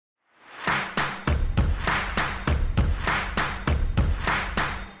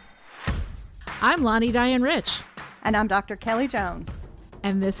I'm Lonnie Diane Rich. And I'm Dr. Kelly Jones.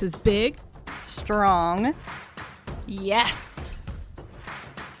 And this is Big Strong. Yes.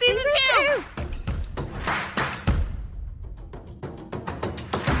 Season 2!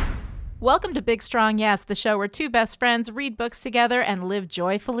 Welcome to Big Strong Yes, the show where two best friends read books together and live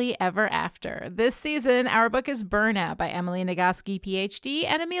joyfully ever after. This season, our book is Burnout by Emily Nagoski, PhD,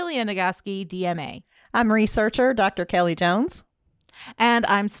 and Amelia Nagoski, DMA. I'm researcher Dr. Kelly Jones. And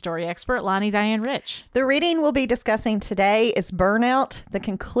I'm story expert Lonnie Diane Rich. The reading we'll be discussing today is Burnout, the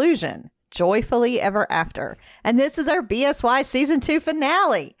conclusion, Joyfully Ever After. And this is our BSY Season 2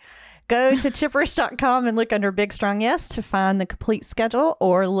 finale. Go to chipperish.com and look under Big Strong Yes to find the complete schedule,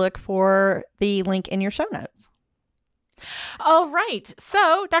 or look for the link in your show notes. All right.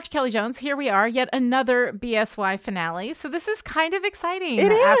 So, Dr. Kelly Jones, here we are, yet another BSY finale. So this is kind of exciting.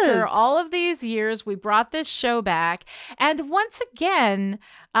 It is. After all of these years, we brought this show back. And once again,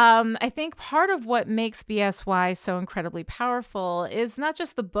 I think part of what makes BSY so incredibly powerful is not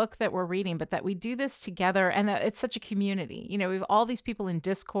just the book that we're reading, but that we do this together and that it's such a community. You know, we have all these people in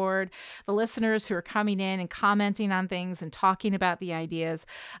Discord, the listeners who are coming in and commenting on things and talking about the ideas.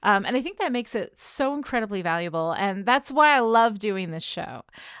 And I think that makes it so incredibly valuable. And that's why I love doing this show.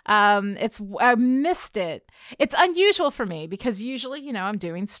 I missed it. It's unusual for me because usually, you know, I'm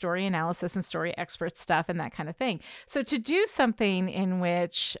doing story analysis and story expert stuff and that kind of thing. So to do something in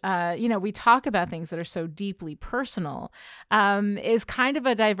which, you know, we talk about things that are so deeply personal is kind of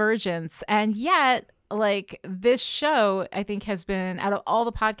a divergence. And yet, like, this show, I think, has been, out of all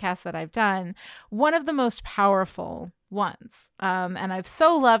the podcasts that I've done, one of the most powerful ones. And I've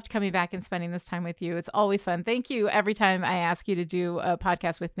so loved coming back and spending this time with you. It's always fun. Thank you. Every time I ask you to do a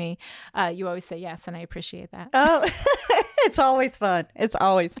podcast with me, you always say yes, and I appreciate that. Oh, it's always fun. It's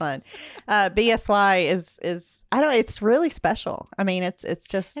always fun. BSY is I don't. It's really special. I mean, it's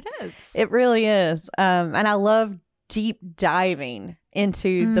just. It is. It really is. And I love deep diving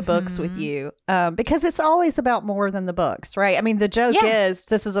into the books with you because it's always about more than the books, right? I mean, the joke is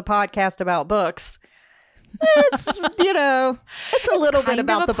this is a podcast about books. It's, you know, it's a little bit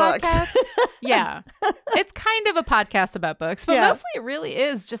about the books. Yeah. It's kind of a podcast about books, but mostly it really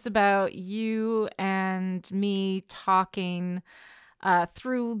is just about you and me talking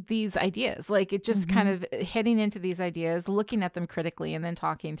through these ideas. Like, it just kind of heading into these ideas, looking at them critically, and then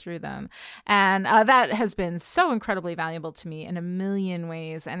talking through them. And that has been so incredibly valuable to me in a million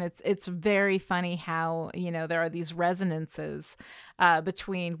ways. And it's very funny how, you know, there are these resonances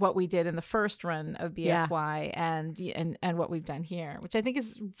between what we did in the first run of BSY and what we've done here, which I think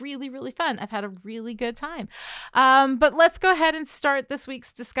is really, really fun. I've had a really good time. But let's go ahead and start this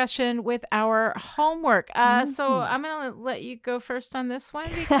week's discussion with our homework. So I'm going to let you go first on this one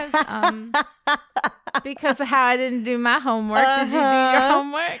because of how I didn't do my homework. Did you do your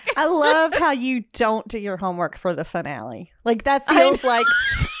homework? I love how you don't do your homework for the finale. Like, that feels like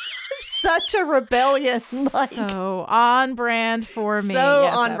such a rebellion. Like, so on brand for me. So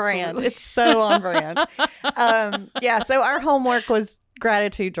yes, on absolutely. brand. It's so on brand. So our homework was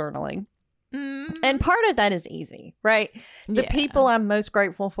gratitude journaling. And part of that is easy, right? The people I'm most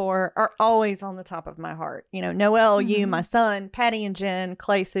grateful for are always on the top of my heart. You know, Noelle, you, my son, Patty and Jen,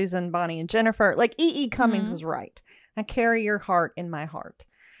 Clay, Susan, Bonnie, and Jennifer. Like, E.E. Cummings was right. I carry your heart in my heart.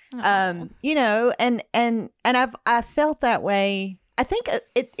 You know, and I felt that way. I think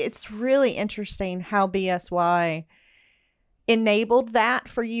it's really interesting how BSY enabled that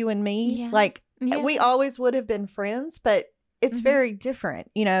for you and me. Yeah. Like, we always would have been friends, but it's very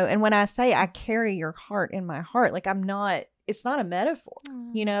different, you know. And when I say I carry your heart in my heart, like, it's not a metaphor,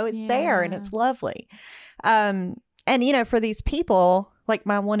 you know, it's there and it's lovely. And, you know, for these people, like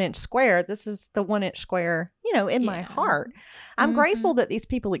my 1-inch square, this is the 1-inch square, you know, in my heart. I'm grateful that these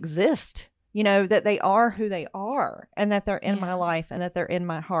people exist. You know, that they are who they are and that they're in my life and that they're in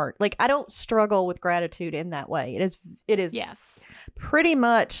my heart. Like, I don't struggle with gratitude in that way. It is pretty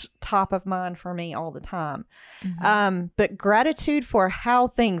much top of mind for me all the time. But gratitude for how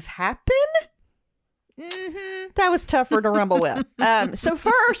things happen, that was tougher to rumble with. So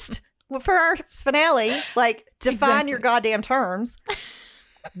first, for our finale, like, define your goddamn terms.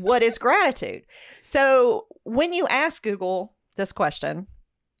 What is gratitude? So when you ask Google this question,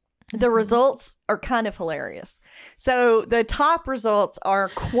 the results are kind of hilarious. So the top results are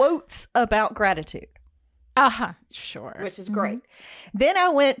quotes about gratitude. Sure. Which is great. Then I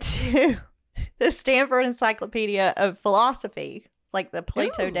went to the Stanford Encyclopedia of Philosophy. It's like the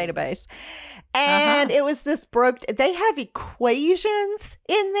Plato database. And it was this they have equations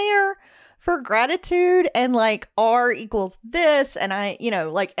in there for gratitude and like R equals this and I,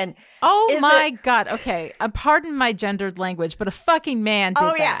 like, and oh my God. Okay. Pardon my gendered language, but a fucking man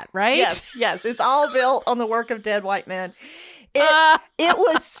did that, right? Yes. It's all built on the work of dead white men. It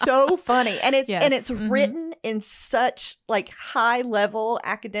was so funny. And it's written in such like high level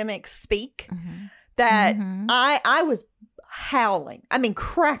academic speak that I was howling. I mean,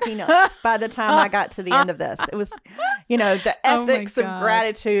 cracking up by the time I got to the end of this. It was, the ethics of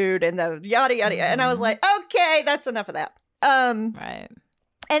gratitude and the yada, yada, yada. And I was like, okay, that's enough of that. Right.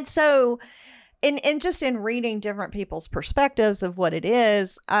 And so in reading different people's perspectives of what it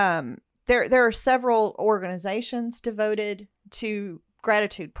is, there are several organizations devoted to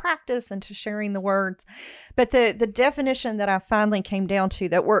gratitude practice and to sharing the words. But the definition that I finally came down to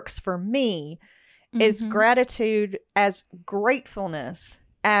that works for me is gratitude as gratefulness,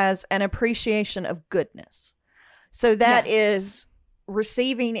 as an appreciation of goodness. So that is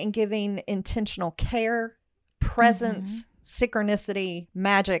receiving and giving intentional care, presence, synchronicity,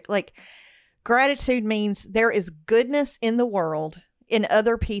 magic. Like gratitude means there is goodness in the world, in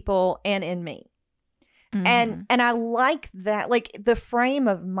other people, and in me. And I like that, like the frame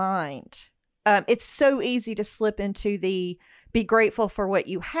of mind. It's so easy to slip into the be grateful for what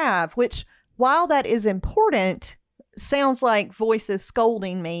you have, which while that is important, sounds like voices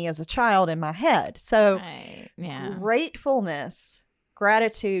scolding me as a child in my head. So gratefulness,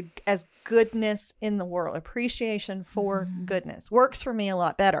 gratitude as goodness in the world, appreciation for goodness works for me a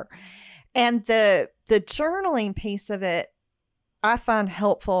lot better. And the journaling piece of it, I find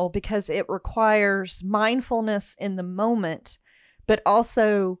helpful because it requires mindfulness in the moment, but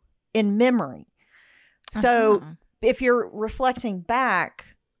also in memory. So if you're reflecting back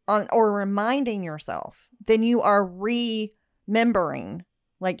on or reminding yourself, then you are remembering,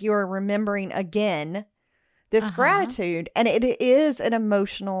 like you are remembering again this gratitude, and it is an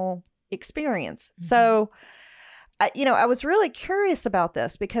emotional experience. So, I was really curious about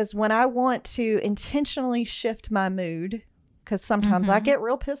this because when I want to intentionally shift my mood, because sometimes I get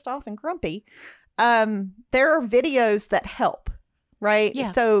real pissed off and grumpy, there are videos that help, right? Yeah.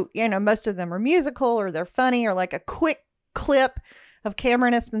 So, most of them are musical or they're funny or like a quick clip of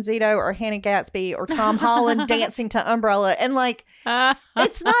Cameron Esposito or Hannah Gatsby or Tom Holland dancing to Umbrella. And like,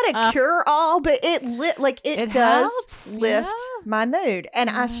 it's not a cure-all, but it does lift my mood. And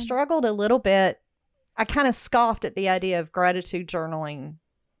I struggled a little bit. I kind of scoffed at the idea of gratitude journaling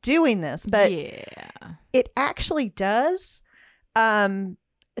doing this, but it actually does.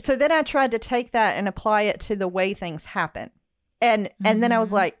 So then I tried to take that and apply it to the way things happen. And then I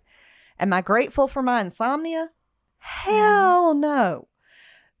was like, am I grateful for my insomnia? Hell no.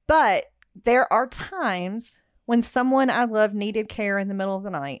 But there are times when someone I love needed care in the middle of the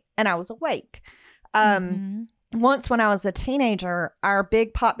night and I was awake. Once when I was a teenager, our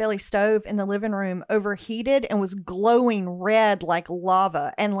big potbelly stove in the living room overheated and was glowing red like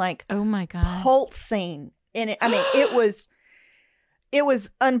lava and like, oh my God, pulsing in it. I mean, it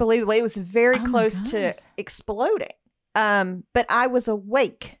was unbelievable. It was very close to exploding. But I was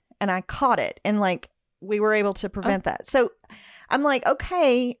awake and I caught it and like we were able to prevent that. So I'm like,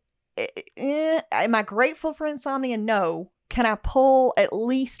 okay, am I grateful for insomnia? No. Can I pull at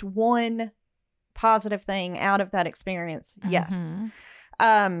least one positive thing out of that experience? Yes.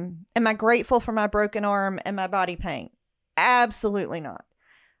 Am I grateful for my broken arm and my body pain? Absolutely not.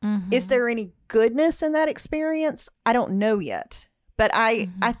 Is there any goodness in that experience? I don't know yet, but I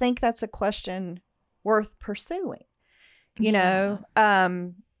think that's a question worth pursuing. You know,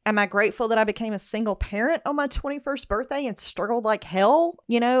 am I grateful that I became a single parent on my 21st birthday and struggled like hell,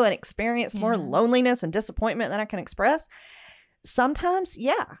 and experienced more loneliness and disappointment than I can express? Sometimes,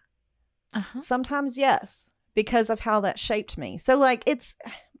 yeah. Sometimes, yes, because of how that shaped me. So like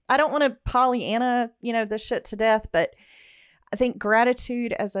I don't want to Pollyanna, this shit to death, but I think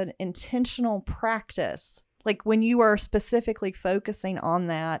gratitude as an intentional practice, like when you are specifically focusing on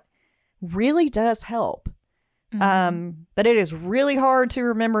that, really does help. But it is really hard to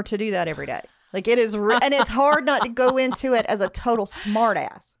remember to do that every day. Like it is, and it's hard not to go into it as a total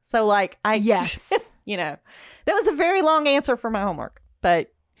smartass. So like that was a very long answer for my homework,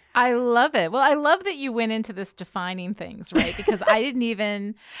 but I love it. Well, I love that you went into this defining things, right? Because I didn't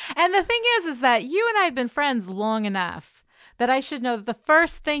even, and the thing is that you and I have been friends long enough that I should know that the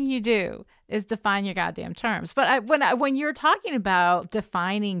first thing you do is define your goddamn terms. But when you're talking about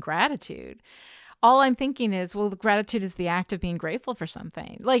defining gratitude, all I'm thinking is, well, gratitude is the act of being grateful for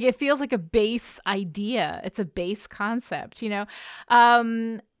something. Like it feels like a base idea. It's a base concept,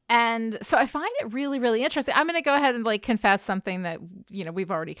 And And so I find it really, really interesting. I'm going to go ahead and like confess something that,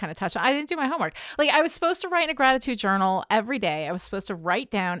 we've already kind of touched on. I didn't do my homework. Like I was supposed to write in a gratitude journal every day. I was supposed to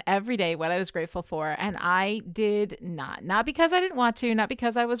write down every day what I was grateful for. And I did not because I didn't want to, not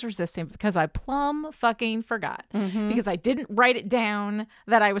because I was resisting, but because I plumb fucking forgot because I didn't write it down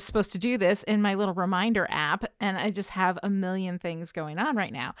that I was supposed to do this in my little reminder app. And I just have a million things going on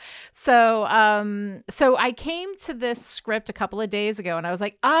right now. So I came to this script a couple of days ago and I was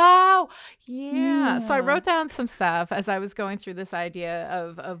like, oh, yeah. So I wrote down some stuff as I was going through this idea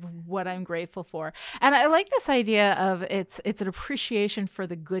of what I'm grateful for. And I like this idea of it's an appreciation for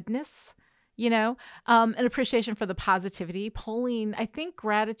the goodness, an appreciation for the positivity. I think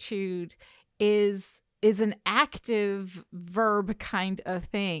gratitude is an active verb kind of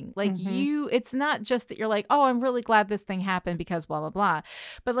thing. Like it's not just that you're like, oh, I'm really glad this thing happened because blah, blah, blah.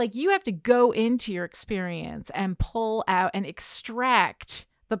 But like you have to go into your experience and pull out and extract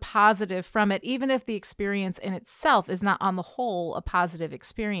the positive from it, even if the experience in itself is not on the whole a positive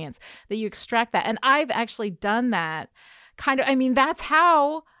experience, that you extract that. And I've actually done that that's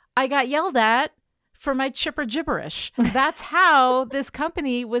how I got yelled at for my chipper gibberish. That's how this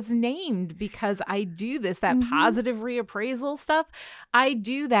company was named, because I do this, that positive reappraisal stuff. I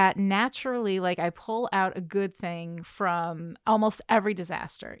do that naturally. Like I pull out a good thing from almost every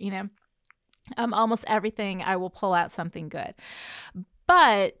disaster, almost everything I will pull out something good.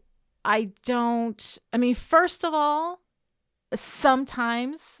 But first of all,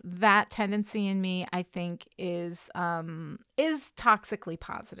 sometimes that tendency in me, I think is toxically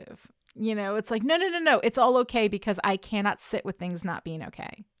positive. It's like, no. It's all okay because I cannot sit with things not being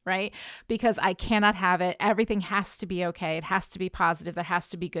okay, right? Because I cannot have it. Everything has to be okay. It has to be positive. There has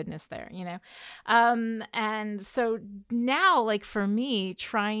to be goodness there, And so now, like for me,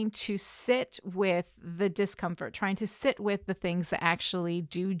 trying to sit with the discomfort, trying to sit with the things that actually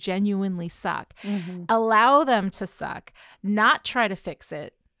do genuinely suck, allow them to suck, not try to fix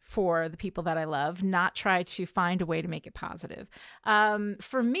it for the people that I love, not try to find a way to make it positive,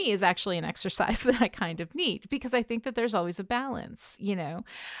 for me is actually an exercise that I kind of need, because I think that there's always a balance,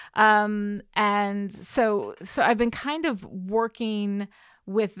 and so I've been kind of working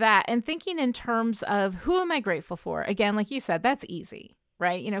with that and thinking in terms of who am I grateful for? Again, like you said, that's easy.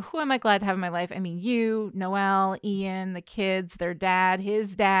 Right? Who am I glad to have in my life? I mean, you, Noelle, Ian, the kids, their dad,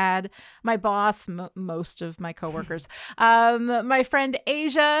 his dad, my boss, most of my coworkers, my friend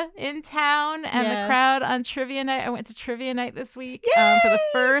Asia in town, and the crowd on trivia night. I went to trivia night this week for the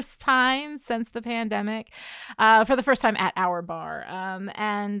first time since the pandemic, for the first time at our bar.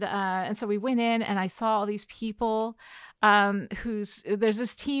 And so we went in and I saw all these people there's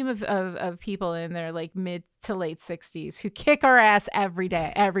this team of people in their like mid to late 60s who kick our ass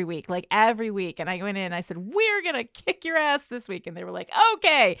every week. And I went in and I said, we're going to kick your ass this week. And they were like,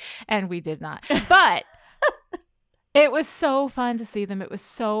 okay. And we did not. But it was so fun to see them. It was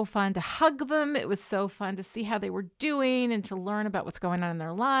so fun to hug them. It was so fun to see how they were doing and to learn about what's going on in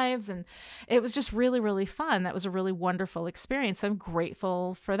their lives. And it was just really, really fun. That was a really wonderful experience. I'm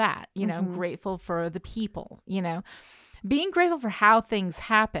grateful for that. I'm grateful for the people, Being grateful for how things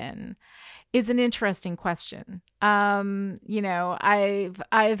happen is an interesting question. I've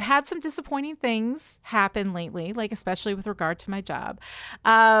had some disappointing things happen lately, like especially with regard to my job.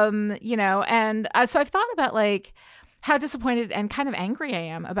 So I've thought about like how disappointed and kind of angry I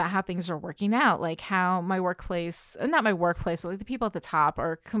am about how things are working out, like how my workplace, not my workplace, but like the people at the top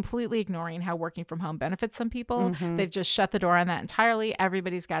are completely ignoring how working from home benefits some people. They've just shut the door on that entirely.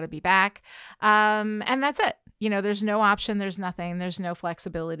 Everybody's got to be back. And that's it. There's no option. There's nothing. There's no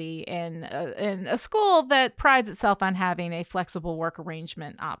flexibility in a school that prides itself on having a flexible work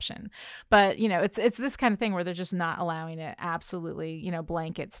arrangement option. But, it's this kind of thing where they're just not allowing it. Absolutely,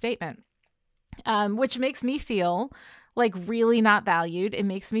 blanket statement. Which makes me feel like really not valued. It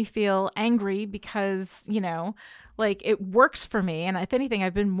makes me feel angry because, like it works for me. And if anything,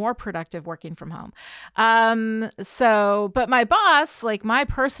 I've been more productive working from home. But my boss, like my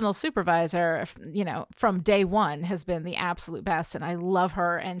personal supervisor, from day one has been the absolute best. And I love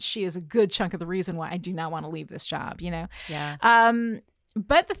her. And she is a good chunk of the reason why I do not want to leave this job, Yeah.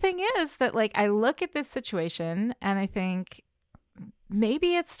 But the thing is that like, I look at this situation and I think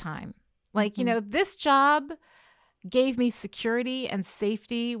maybe it's time. Like, this job gave me security and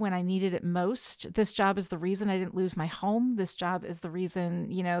safety when I needed it most. This job is the reason I didn't lose my home. This job is the reason,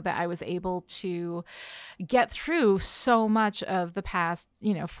 that I was able to get through so much of the past,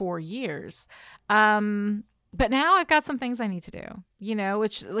 4 years. But now I've got some things I need to do,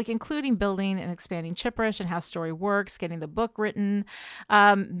 which like including building and expanding Chipperish and how story works, getting the book written,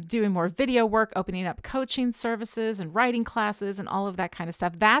 doing more video work, opening up coaching services and writing classes and all of that kind of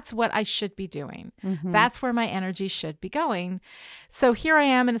stuff. That's what I should be doing. Mm-hmm. That's where my energy should be going. So here I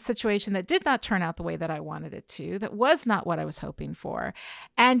am in a situation that did not turn out the way that I wanted it to, that was not what I was hoping for.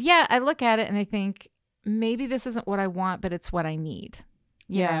 And yet I look at it and I think, maybe this isn't what I want, but it's what I need.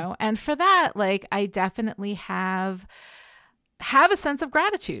 You know, and for that, like, I definitely have a sense of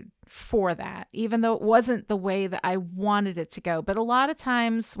gratitude for that, even though it wasn't the way that I wanted it to go. But a lot of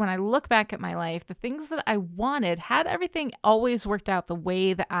times when I look back at my life, the things that I wanted, had everything always worked out the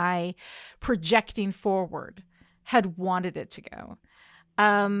way that I, projecting forward, had wanted it to go.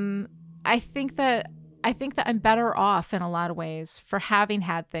 I think that I'm better off in a lot of ways for having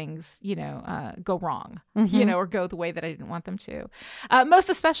had things, go wrong, or go the way that I didn't want them to. Most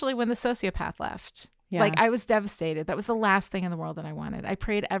especially when the sociopath left. Yeah. Like, I was devastated. That was the last thing in the world that I wanted. I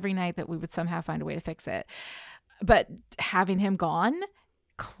prayed every night that we would somehow find a way to fix it. But having him gone,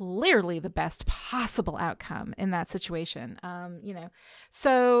 clearly the best possible outcome in that situation.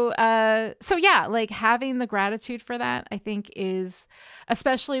 So yeah, like having the gratitude for that, I think is,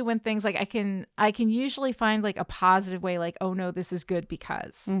 especially when things like I can usually find like a positive way, like, oh no, this is good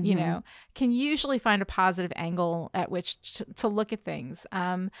because, can usually find a positive angle at which to look at things.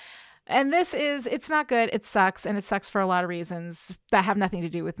 And it's not good. It sucks. And it sucks for a lot of reasons that have nothing to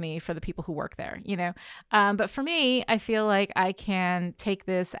do with me, for the people who work there, But for me, I feel like I can take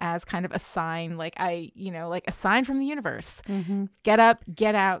this as kind of a sign, like like a sign from the universe. Mm-hmm. Get up,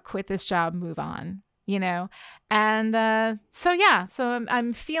 get out, quit this job, move on, And so I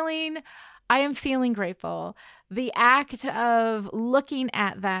am feeling grateful. The act of looking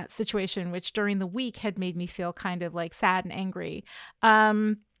at that situation, which during the week had made me feel kind of like sad and angry,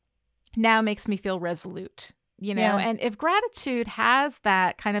 now makes me feel resolute, and if gratitude has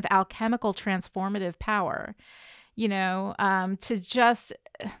that kind of alchemical transformative power, to just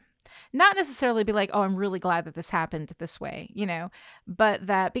not necessarily be like, oh, I'm really glad that this happened this way, but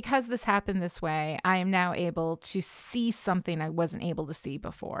that because this happened this way, I am now able to see something I wasn't able to see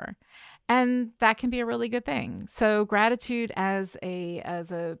before. And that can be a really good thing. So gratitude as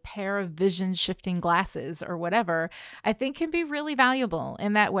a pair of vision shifting glasses or whatever, I think can be really valuable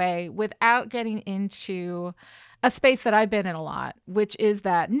in that way, without getting into a space that I've been in a lot, which is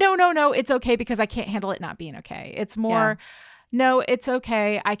that no, it's okay because I can't handle it not being okay. It's more, no, it's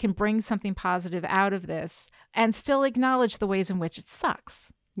okay. I can bring something positive out of this and still acknowledge the ways in which it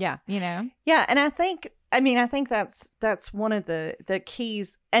sucks. Yeah. Yeah. And I think that's one of the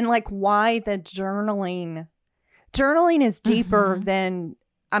keys, and like why the journaling is deeper than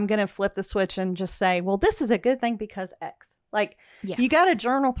I'm going to flip the switch and just say, well, this is a good thing because X. Like, you got to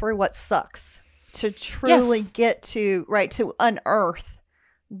journal through what sucks to truly get to unearth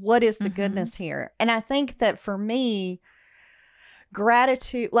what is the goodness here. And I think that for me,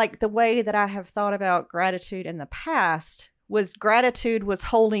 gratitude, like the way that I have thought about gratitude in the past, gratitude was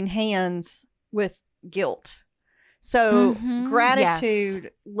holding hands with guilt. So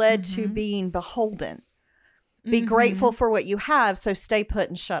gratitude led to being beholden. Be grateful for what you have, so stay put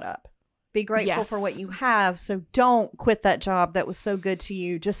and shut up. Be grateful for what you have, so don't quit that job that was so good to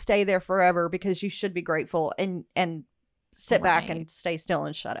you. Just stay there forever because you should be grateful and sit back and stay still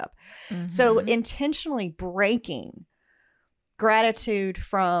and shut up. So intentionally breaking gratitude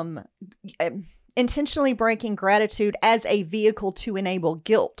as a vehicle to enable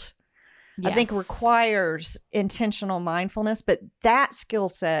guilt, I think requires intentional mindfulness, but that skill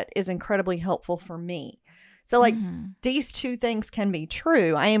set is incredibly helpful for me. So like these two things can be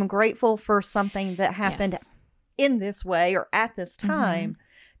true. I am grateful for something that happened in this way or at this time.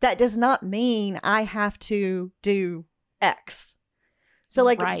 That does not mean I have to do X. So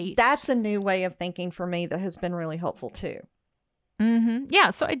like that's a new way of thinking for me that has been really helpful too.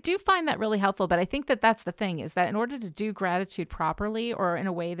 Yeah, so I do find that really helpful, but I think that that's the thing, is that in order to do gratitude properly or in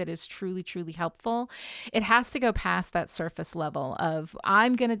a way that is truly, truly helpful, it has to go past that surface level of,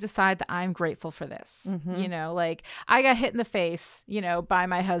 I'm going to decide that I'm grateful for this. Like I got hit in the face, by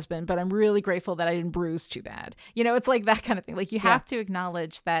my husband, but I'm really grateful that I didn't bruise too bad. It's like that kind of thing. Like you have to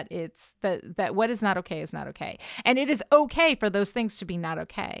acknowledge that it's that what is not okay is not okay. And it is okay for those things to be not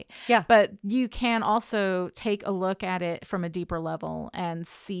okay. Yeah. But you can also take a look at it from a deeper level and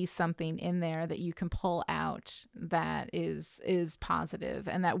see something in there that you can pull out that is positive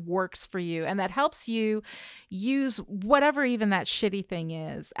and that works for you and that helps you use whatever even that shitty thing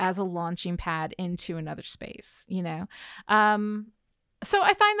is as a launching pad into another space, So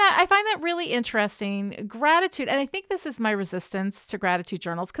I find that really interesting. Gratitude, and I think this is my resistance to gratitude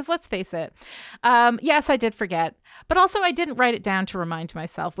journals, because let's face it, yes, I did forget, but also I didn't write it down to remind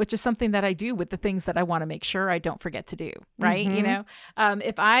myself, which is something that I do with the things that I want to make sure I don't forget to do, right? Mm-hmm. You know,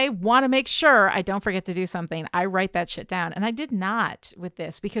 if I want to make sure I don't forget to do something, I write that shit down, and I did not with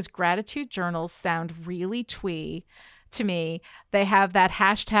this, because gratitude journals sound really twee to me. They have that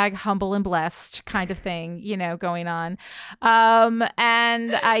hashtag humble and blessed kind of thing, you know, going on.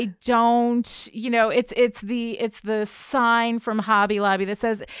 And I don't, you know, it's the sign from Hobby Lobby that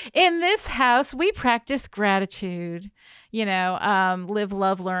says, in this house, we practice gratitude, you know, live,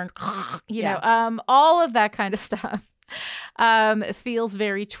 love, learn, you know, all of that kind of stuff. Feels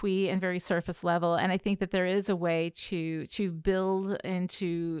very twee and very surface level, and I think that there is a way to build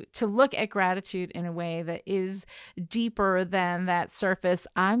into, to look at gratitude in a way that is deeper than that surface,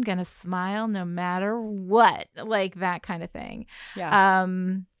 I'm gonna smile no matter what, like that kind of thing. You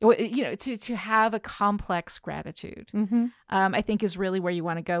know, to have a complex gratitude, I think is really where you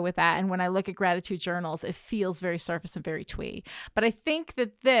want to go with that. And when I look at gratitude journals, it feels very surface and very twee, but I think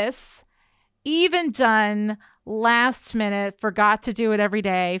that this, even done last minute, forgot to do it every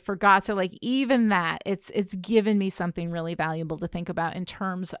day, forgot to, like, even that, it's given me something really valuable to think about in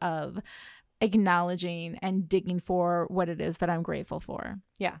terms of acknowledging and digging for what it is that I'm grateful for.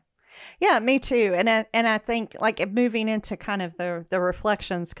 Yeah, me too. And I think, like, moving into kind of the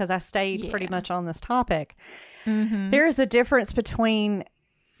reflections, because I stayed pretty much on this topic, there's a difference between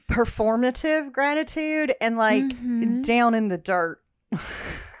performative gratitude and, like, down in the dirt.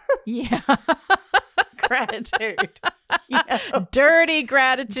 Gratitude. You know? Dirty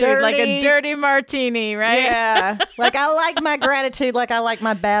gratitude, like a dirty martini, right? Yeah. Like, I like my gratitude like I like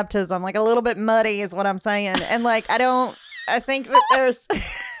my baptism, like a little bit muddy is what I'm saying. And, like, I think that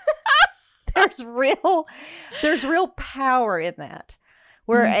there's real power in that,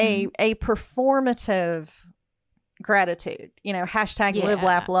 where a performative gratitude, you know, hashtag live,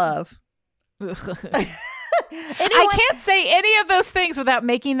 laugh, love. I can't say any of those things without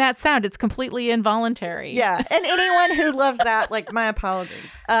making that sound. It's completely involuntary. Yeah. And anyone who loves that, like, my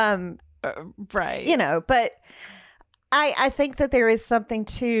apologies. Right. You know, but I think that there is something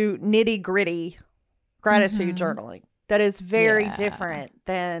to nitty gritty gratitude journaling that is very different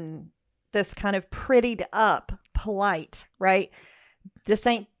than this kind of prettied up, polite, right? This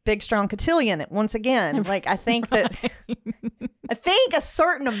ain't big, strong cotillion. Once again, like, I think that a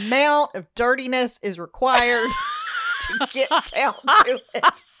certain amount of dirtiness is required to get down to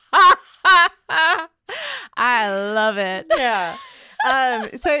it. I love it. Yeah.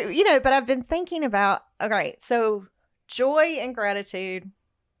 So, you know, but I've been thinking about, okay, so joy and gratitude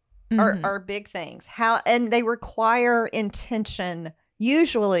are big things. And they require intention.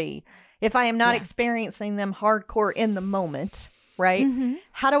 Usually, if I am not experiencing them hardcore in the moment, right?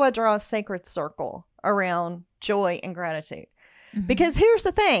 How do I draw a sacred circle around joy and gratitude? Because here's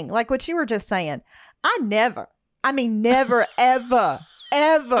the thing, like what you were just saying, I never, ever,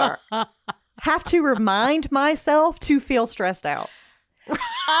 ever have to remind myself to feel stressed out.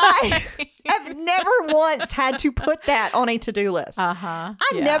 I have never once had to put that on a to-do list. I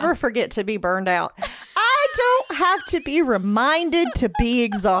never forget to be burned out. I don't have to be reminded to be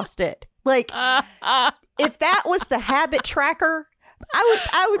exhausted. Like, if that was the habit tracker,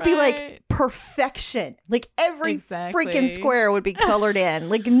 I would be like perfection. Like, every freaking square would be colored in.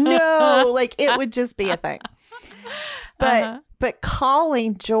 Like, no, like, it would just be a thing. But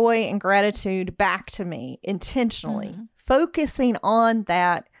calling joy and gratitude back to me intentionally, focusing on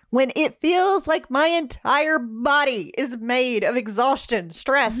that when it feels like my entire body is made of exhaustion,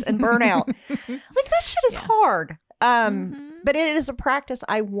 stress, and burnout. Like, that shit is hard. But it is a practice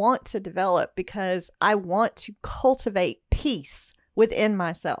I want to develop because I want to cultivate peace within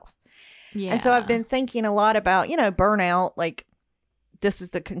myself. Yeah. And so I've been thinking a lot about, you know, burnout. Like, this is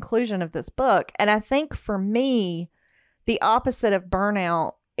the conclusion of this book. And I think for me, the opposite of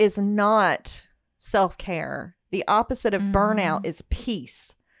burnout is not self-care. The opposite of burnout is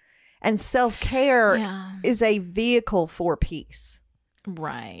peace. And self-care is a vehicle for peace.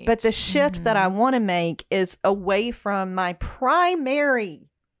 Right. But the shift that I want to make is away from my primary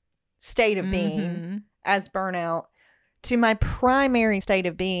state of being as burnout to my primary state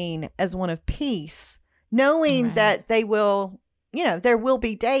of being as one of peace, knowing that they will, you know, there will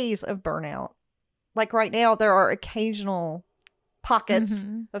be days of burnout. Like right now, there are occasional pockets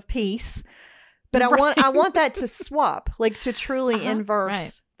of peace, but I want that to swap, like to truly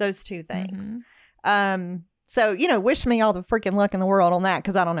inverse those two things. So, you know, wish me all the freaking luck in the world on that,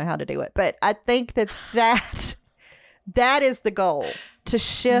 because I don't know how to do it. But I think that is the goal, to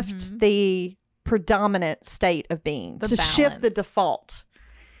shift the predominant state of being, to shift the default.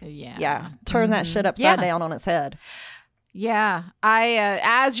 Yeah. Turn that shit upside down on its head. Yeah.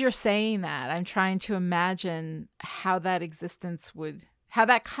 As you're saying that, I'm trying to imagine how that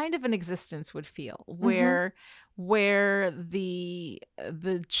kind of an existence would feel, where the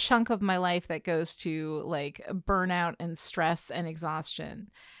chunk of my life that goes to like burnout and stress and exhaustion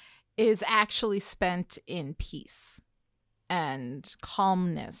is actually spent in peace and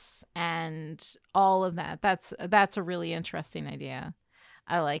calmness and all of that. That's a really interesting idea.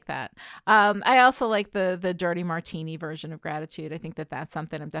 I like that. I also like the dirty martini version of gratitude. I think that's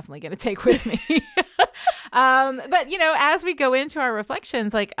something I'm definitely going to take with me. But as we go into our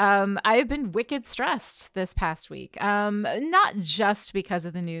reflections, like, I've been wicked stressed this past week. Not just because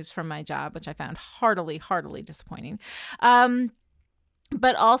of the news from my job, which I found heartily disappointing.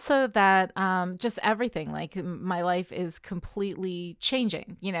 But also that, just everything, like my life is completely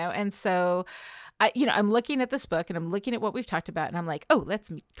changing, and so I'm looking at this book and I'm looking at what we've talked about and I'm like, oh, let's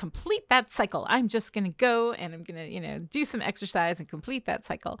complete that cycle. I'm just going to go and I'm going to, do some exercise and complete that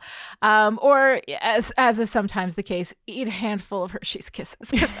cycle. Or as is sometimes the case, eat a handful of Hershey's Kisses,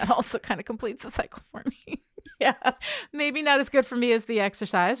 because that also kind of completes the cycle for me. Yeah. Maybe not as good for me as the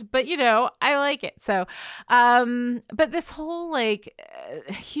exercise, but I like it. So, but this whole like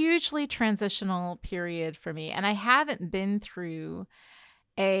hugely transitional period for me, and I haven't been through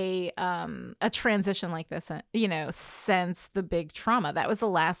a transition like this, since the big trauma. That was the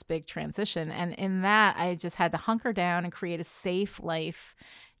last big transition. And in that, I just had to hunker down and create a safe life,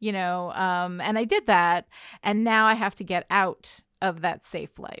 and I did that. And now I have to get out of that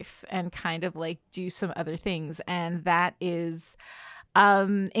safe life and kind of like do some other things. And that is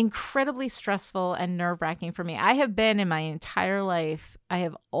incredibly stressful and nerve-wracking for me. I have been in my entire life, I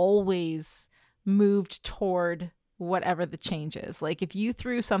have always moved toward whatever the change is. Like if you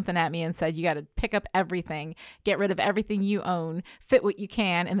threw something at me and said, you got to pick up everything, get rid of everything you own, fit what you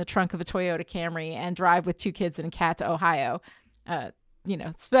can in the trunk of a Toyota Camry and drive with 2 kids and a cat to Ohio,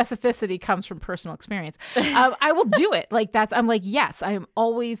 specificity comes from personal experience. I will do it. Like I'm like, yes, I am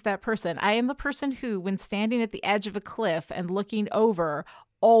always that person. I am the person who, when standing at the edge of a cliff and looking over,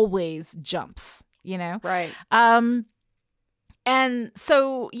 always jumps, Right. And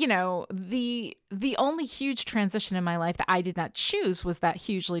so, the only huge transition in my life that I did not choose was that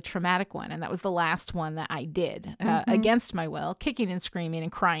hugely traumatic one. And that was the last one that I did against my will, kicking and screaming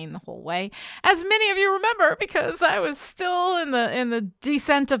and crying the whole way. As many of you remember, because I was still in the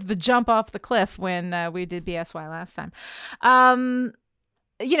descent of the jump off the cliff when we did BSY last time.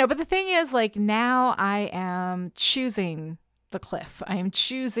 But the thing is, like, now I am choosing the cliff. I am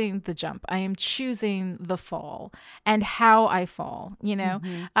choosing the jump. I am choosing the fall and how I fall,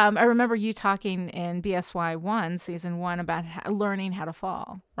 I remember you talking in BSY 1, season 1, about learning how to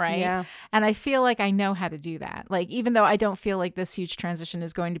fall, right? Yeah. And I feel like I know how to do that. Like, even though I don't feel like this huge transition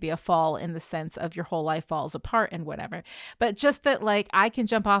is going to be a fall in the sense of your whole life falls apart and whatever, but just that, like, I can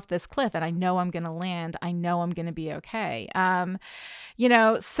jump off this cliff and I know I'm going to land. I know I'm going to be okay.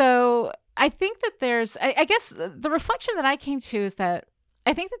 So I think that there's, I guess the reflection that I came to is that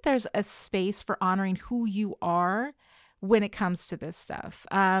I think that there's a space for honoring who you are when it comes to this stuff.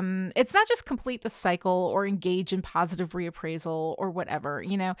 It's not just complete the cycle or engage in positive reappraisal or whatever,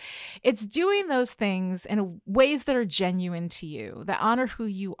 it's doing those things in ways that are genuine to you, that honor who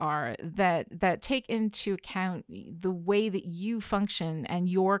you are, that take into account the way that you function and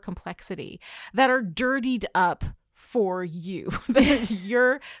your complexity, that are dirtied up for you,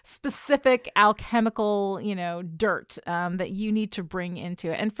 your specific alchemical, dirt that you need to bring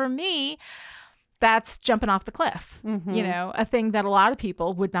into it. And for me, that's jumping off the cliff, a thing that a lot of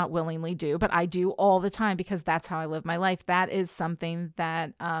people would not willingly do, but I do all the time because that's how I live my life. That is something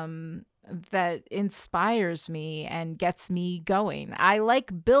that that inspires me and gets me going. I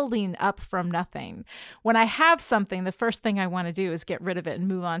like building up from nothing. When I have something, the first thing I want to do is get rid of it and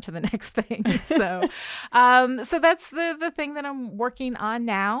move on to the next thing. So, so that's the thing that I'm working on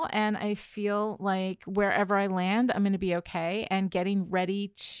now. And I feel like wherever I land, I'm going to be okay, and getting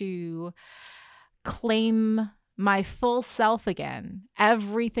ready to claim my full self again,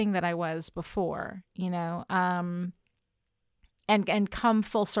 everything that I was before, and come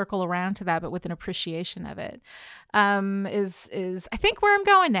full circle around to that, but with an appreciation of it, is I think where I'm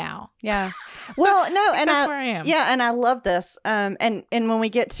going now. Yeah. Well, no, and that's where I am. Yeah, and I love this. And when we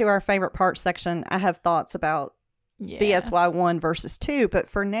get to our favorite part section, I have thoughts about BSY 1 versus 2. But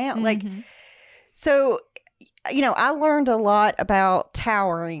for now, so, I learned a lot about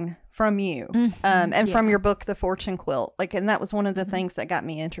towering from you, and from your book, The Fortune Quilt. And that was one of the things that got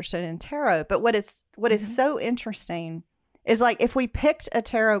me interested in tarot. But what is so interesting is like if we picked a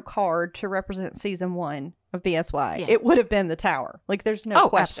tarot card to represent season 1 of BSY, Yeah. it would have been the Tower. Like there's no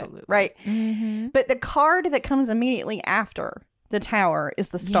question, absolutely. right? Mm-hmm. But the card that comes immediately after the Tower is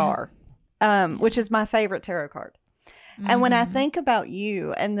the Star, which is my favorite tarot card. And when I think about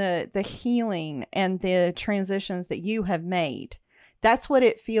you and the healing and the transitions that you have made, that's what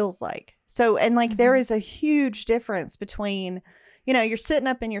it feels like. So, and like there is a huge difference between, you know, you're sitting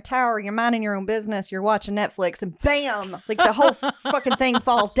up in your tower, you're minding your own business, you're watching Netflix, and bam, like the whole fucking thing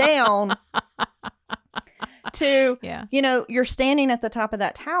falls down. To, you know, you're standing at the top of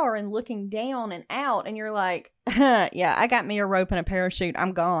that tower and looking down and out, and you're like, yeah, I got me a rope and a parachute.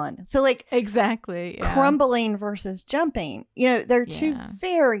 I'm gone. So like exactly, crumbling versus jumping, you know, they're two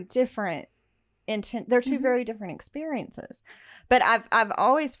very different they're two very different experiences. But I've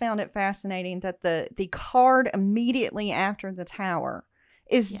always found it fascinating that the card immediately after the Tower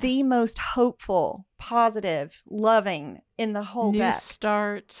is the most hopeful, positive, loving in the whole deck. New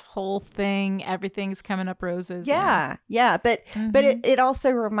start, whole thing, everything's coming up roses. Yeah. But it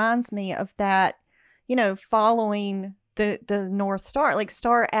also reminds me of that, you know, following the North Star, like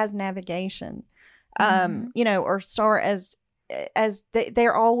star as navigation, you know, or star as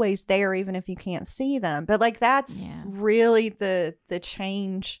they're always there, even if you can't see them. But like that's really the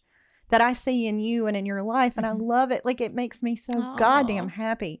change that I see in you and in your life, and I love it. Like it makes me so goddamn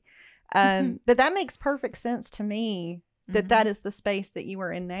happy. But that makes perfect sense to me that is the space that you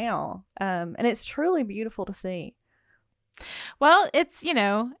are in now, and it's truly beautiful to see. Well, it's, you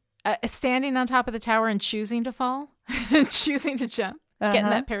know, standing on top of the tower and choosing to fall, choosing to jump, getting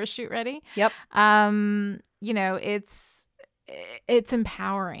that parachute ready. Yep. You know, it's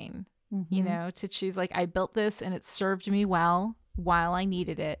empowering, you know, to choose, like, I built this and it served me well while I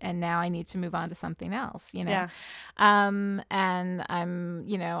needed it, and now I need to move on to something else, you know. And I'm,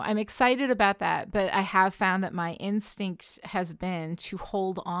 you know, I'm excited about that, but I have found that my instinct has been to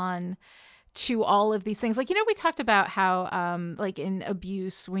hold on to all of these things. Like, you know, we talked about how like in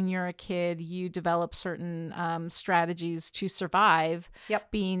abuse, when you're a kid, you develop certain strategies to survive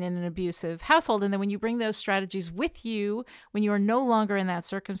being in an abusive household. And then when you bring those strategies with you, when you are no longer in that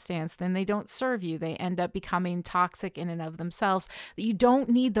circumstance, then they don't serve you. They end up becoming toxic in and of themselves. That you don't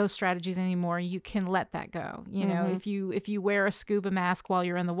need those strategies anymore. You can let that go. You know, if you wear a scuba mask while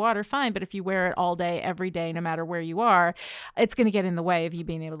you're in the water, fine. But if you wear it all day, every day, no matter where you are, it's going to get in the way of you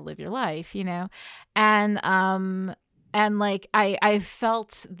being able to live your life, you know? And like I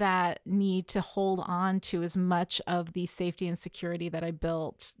felt that need to hold on to as much of the safety and security that I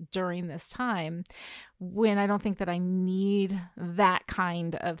built during this time, when I don't think that I need that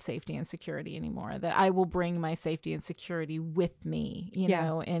kind of safety and security anymore, that I will bring my safety and security with me, you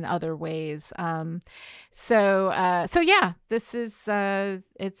know, in other ways. So yeah, this is,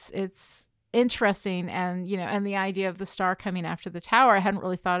 it's interesting. And, you know, and the idea of the star coming after the tower, I hadn't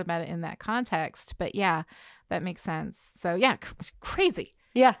really thought about it in that context, but yeah, that makes sense. So yeah, crazy.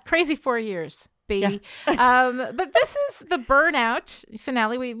 Yeah. Crazy 4 years. Baby. Yeah. But this is the Burnout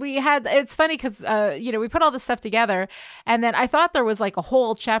finale. We had, it's funny because, you know, we put all this stuff together, and then I thought there was like a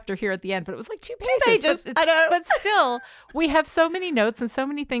whole chapter here at the end, but it was like two pages. I know. But still, we have so many notes and so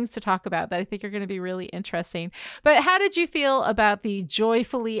many things to talk about that I think are going to be really interesting. But how did you feel about the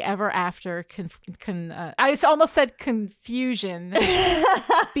joyfully ever after, I almost said confusion,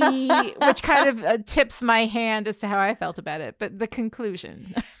 which kind of tips my hand as to how I felt about it, but the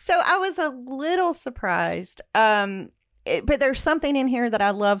conclusion. So I was a little surprised, but there's something in here that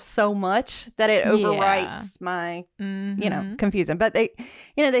I love so much that it overwrites my, you know, confusion. But they,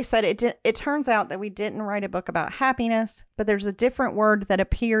 you know, they said it turns out that we didn't write a book about happiness, but there's a different word that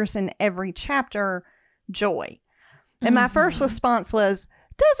appears in every chapter, joy. And my first response was,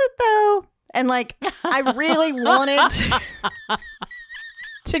 does it though? And like, I really wanted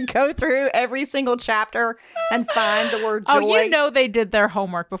to go through every single chapter and find the word joy. Oh, you know they did their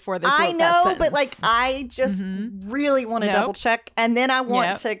homework before they wrote that sentence. But like I just really want to double check, and then I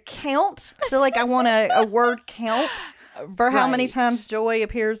want to count. So like I want a word count for how many times joy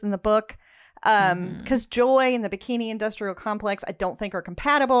appears in the book. Because joy and the Bikini Industrial Complex, I don't think are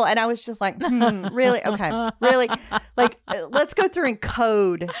compatible. And I was just like, really? Okay. Really? Like, let's go through and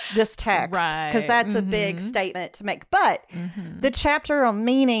code this text. Because that's a big statement to make. But the chapter on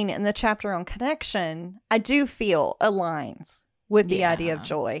meaning and the chapter on connection, I do feel aligns with the idea of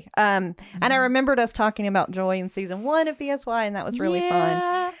joy. And I remembered us talking about joy in season 1 of BSY, and that was really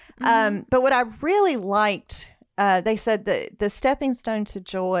fun. But what I really liked, they said that the stepping stone to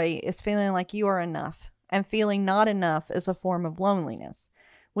joy is feeling like you are enough, and feeling not enough is a form of loneliness.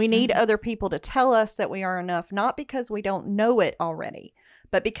 We need other people to tell us that we are enough, not because we don't know it already,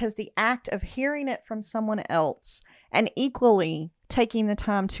 but because the act of hearing it from someone else and equally taking the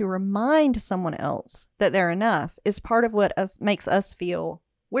time to remind someone else that they're enough is part of what makes us feel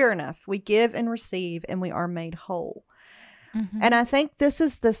we're enough. We give and receive, and we are made whole. Mm-hmm. And I think this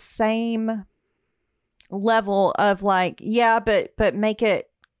is the same level of like, yeah, but make it,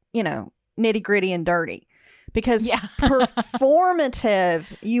 nitty gritty and dirty. Because performative,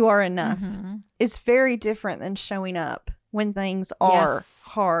 you are enough, is very different than showing up when things are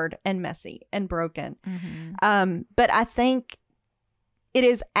hard and messy and broken. Mm-hmm. But I think it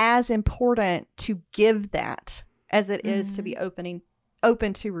is as important to give that as it is to be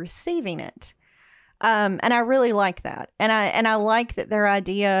open to receiving it. And I really like that. And I like that their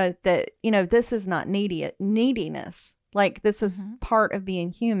idea that, this is not neediness. Like, this is part of being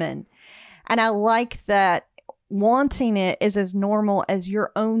human. And I like that wanting it is as normal as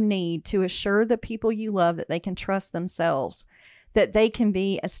your own need to assure the people you love that they can trust themselves, that they can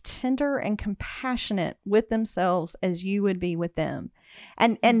be as tender and compassionate with themselves as you would be with them.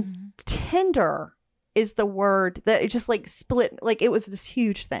 And tender is the word that it just like split, like it was this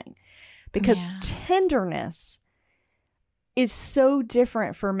huge thing, because tenderness is so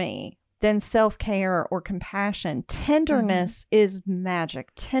different for me than self-care or compassion. Tenderness is magic.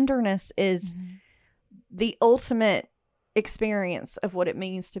 Tenderness is the ultimate experience of what it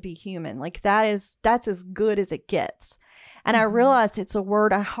means to be human. Like that's as good as it gets. And I realized it's a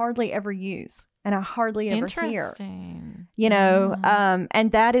word I hardly ever use and I hardly ever hear, and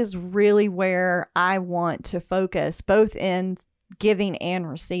that is really where I want to focus, both in giving and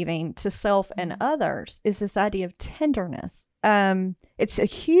receiving to self and others, is this idea of tenderness. It's a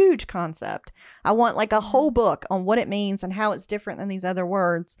huge concept. I want like a whole book on what it means and how it's different than these other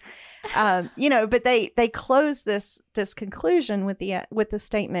words. But they close this conclusion with the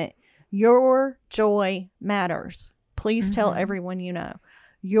statement, your joy matters. Please tell everyone you know.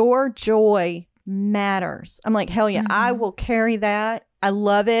 Your joy matters. I'm like, hell yeah, I will carry that. I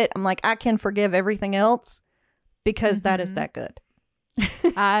love it. I'm like, I can forgive everything else because that is that good.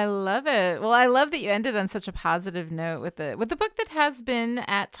 I love it. Well, I love that you ended on such a positive note with the book that has been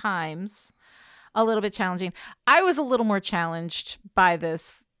at times a little bit challenging. I was a little more challenged by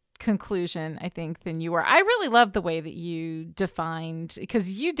this conclusion, I think, than you were. I really love the way that you defined,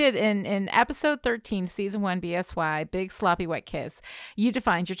 because you did in episode 13, season 1, BSY, Big Sloppy Wet Kiss, you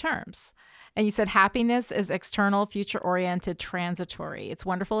defined your terms. And you said happiness is external, future-oriented, transitory. It's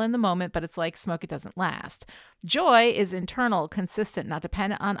wonderful in the moment, but it's like smoke, it doesn't last. Joy is internal, consistent, not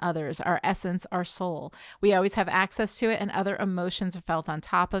dependent on others, our essence, our soul. We always have access to it, and other emotions are felt on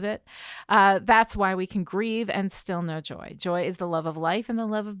top of it. That's why we can grieve and still know joy. Joy is the love of life and the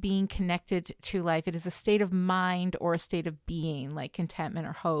love of being connected to life. It is a state of mind or a state of being, like contentment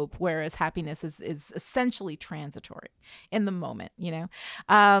or hope, whereas happiness is essentially transitory in the moment,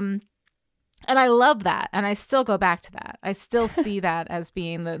 And I love that. And I still go back to that. I still see that as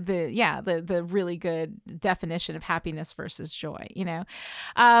being the really good definition of happiness versus joy, And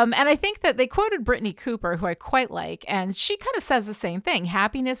I think that they quoted Brittany Cooper, who I quite like, and she kind of says the same thing.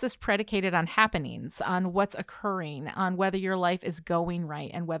 Happiness is predicated on happenings, on what's occurring, on whether your life is going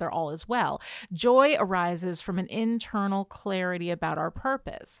right and whether all is well. Joy arises from an internal clarity about our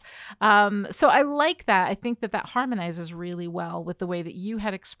purpose. So I like that. I think that harmonizes really well with the way that you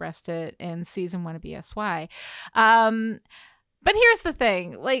had expressed it in season 1 of BSY. But here's the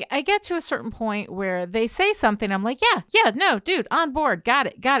thing, like I get to a certain point where they say something, I'm like, yeah, no, dude, on board, got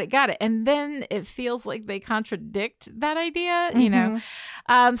it. And then it feels like they contradict that idea,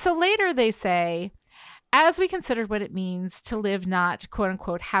 So later they say, as we considered what it means to live not quote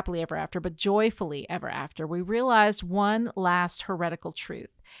unquote happily ever after, but joyfully ever after, we realized one last heretical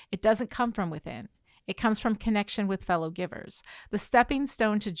truth. It doesn't come from within. It comes from connection with fellow givers. The stepping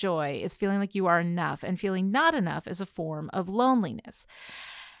stone to joy is feeling like you are enough, and feeling not enough is a form of loneliness.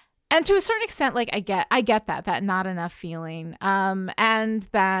 And to a certain extent, like I get that not enough feeling, and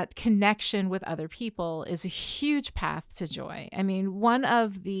that connection with other people is a huge path to joy. I mean, one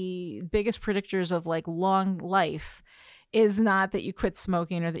of the biggest predictors of like long life is not that you quit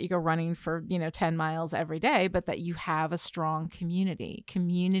smoking or that you go running for, 10 miles every day, but that you have a strong community,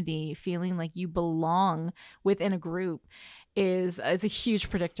 feeling like you belong within a group is a huge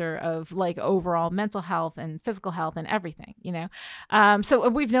predictor of like overall mental health and physical health and everything, So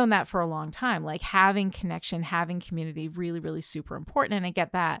we've known that for a long time, like having connection, having community, really, really super important. And I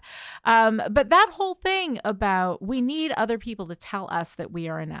get that. But that whole thing about we need other people to tell us that we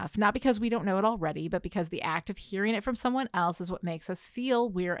are enough, not because we don't know it already, but because the act of hearing it from someone else is what makes us feel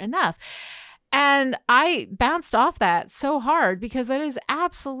we're enough. And I bounced off that so hard because that is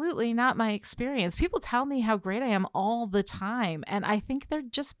absolutely not my experience. People tell me how great I am all the time. And I think they're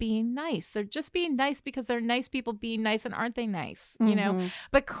just being nice. They're just being nice because they're nice people being nice. And aren't they nice? You know,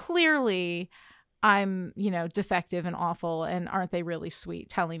 but clearly I'm, defective and awful. And aren't they really sweet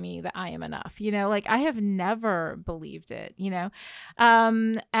telling me that I am enough? Like I have never believed it, but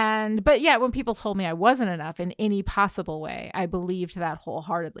yeah, when people told me I wasn't enough in any possible way, I believed that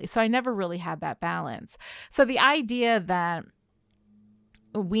wholeheartedly. So I never really had that balance. So the idea that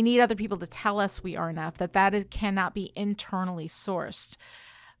we need other people to tell us we are enough, that cannot be internally sourced.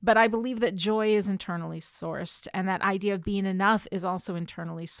 But I believe that joy is internally sourced, and that idea of being enough is also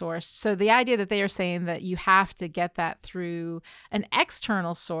internally sourced. So the idea that they are saying that you have to get that through an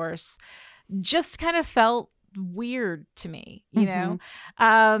external source just kind of felt weird to me, you know?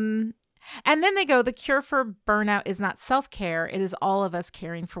 And then they go, the cure for burnout is not self-care. It is all of us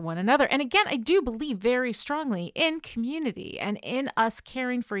caring for one another. And again, I do believe very strongly in community and in us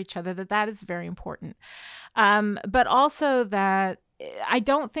caring for each other, that is very important. But also that I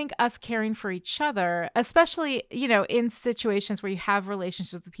don't think us caring for each other, especially, in situations where you have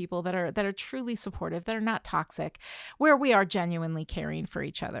relationships with people that are truly supportive, that are not toxic, where we are genuinely caring for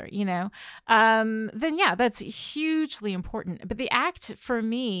each other, then yeah, that's hugely important. But the act for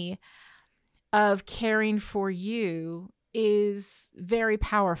me of caring for you is very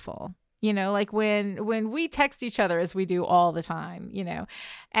powerful. Like when we text each other, as we do all the time,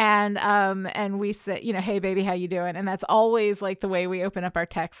 and we say, hey baby, how you doing? And that's always like the way we open up our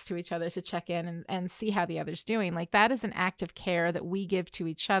texts to each other to check in and see how the other's doing. Like that is an act of care that we give to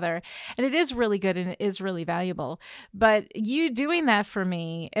each other. And it is really good and it is really valuable. But you doing that for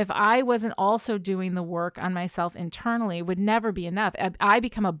me, if I wasn't also doing the work on myself internally, would never be enough. I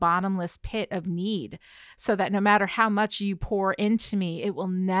become a bottomless pit of need, so that no matter how much you pour into me, it will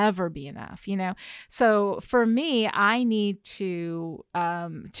never be enough, So for me, I need to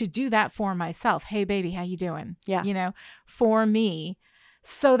do that for myself. Hey baby, how you doing? Yeah. For me,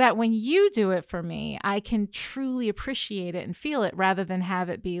 so that when you do it for me, I can truly appreciate it and feel it, rather than have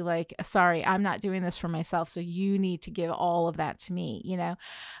it be like, sorry, I'm not doing this for myself, so you need to give all of that to me,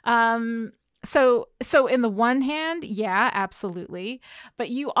 So in the one hand, yeah, absolutely. But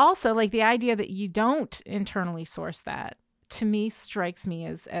you also, like, the idea that you don't internally source that, to me, strikes me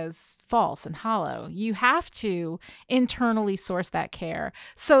as false and hollow. You have to internally source that care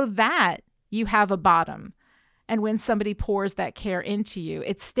so that you have a bottom. And when somebody pours that care into you,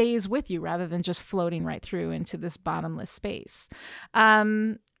 it stays with you rather than just floating right through into this bottomless space.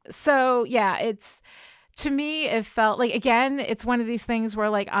 So yeah, to me, it felt like, again, it's one of these things where,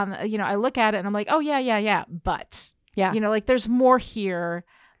 like, I look at it and I'm like, oh yeah, but yeah, like there's more here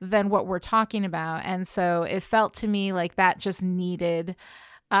than what we're talking about. And so it felt to me like that just needed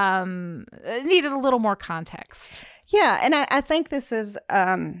a little more context. Yeah. And I think this is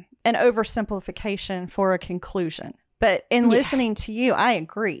an oversimplification for a conclusion. But in listening to you, I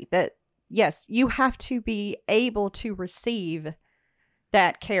agree that, yes, you have to be able to receive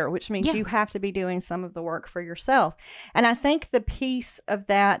that care, which means you have to be doing some of the work for yourself. And I think the piece of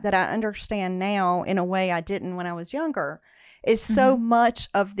that I understand now in a way I didn't when I was younger is so much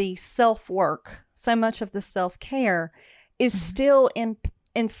of the self-work, so much of the self-care is still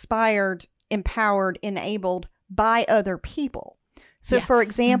inspired, empowered, enabled by other people. So for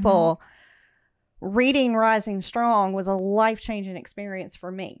example, reading Rising Strong was a life-changing experience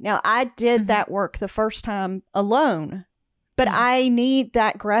for me. Now, I did that work the first time alone, but I need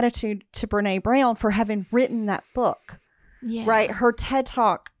that gratitude to Brene Brown for having written that book, right? Her TED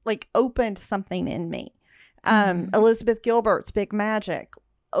Talk, like, opened something in me. Elizabeth Gilbert's Big Magic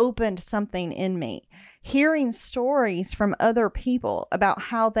opened something in me. Hearing stories from other people about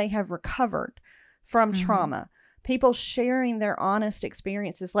how they have recovered from trauma, people sharing their honest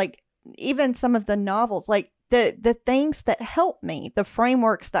experiences, like even some of the novels, like the things that help me, the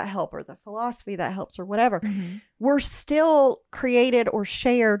frameworks that help, or the philosophy that helps, or whatever, were still created or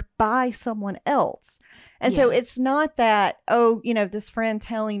shared by someone else. And so it's not that, this friend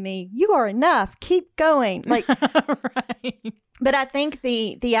telling me, you are enough, keep going. Like, right. But I think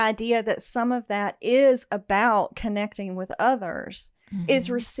the idea that some of that is about connecting with others is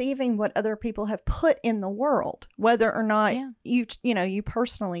receiving what other people have put in the world, whether or not you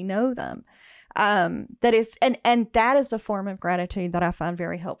personally know them. That is, and that is a form of gratitude that I find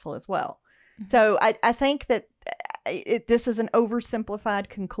very helpful as well. So I think that this is an oversimplified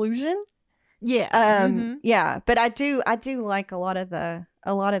conclusion. Yeah. Yeah. But I do like a lot of the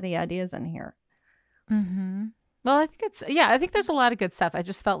ideas in here. Well, I think there's a lot of good stuff. I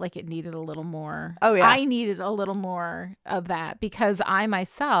just felt like it needed a little more. Oh, yeah. I needed a little more of that because I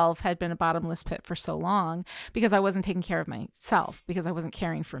myself had been a bottomless pit for so long because I wasn't taking care of myself, because I wasn't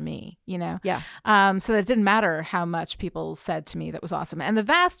caring for me, you know? Yeah. So that it didn't matter how much people said to me that was awesome. And the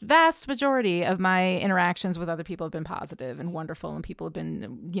vast, vast majority of my interactions with other people have been positive and wonderful, and people have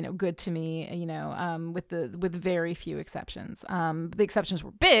been, you know, good to me, you know, with very few exceptions. The exceptions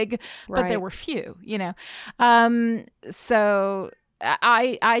were big, but there were few, you know? So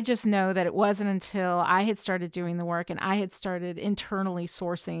I just know that it wasn't until I had started doing the work and I had started internally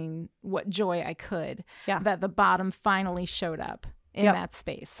sourcing what joy I could, that the bottom finally showed up in that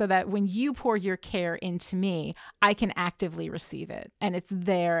space, so that when you pour your care into me, I can actively receive it, and it's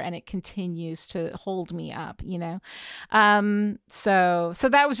there and it continues to hold me up, you know? So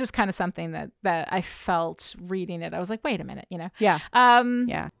that was just kind of something that I felt reading it. I was like, wait a minute, you know?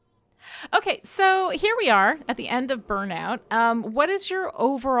 Yeah. Okay, so here we are at the end of Burnout. What is your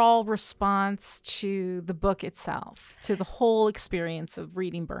overall response to the book itself, to the whole experience of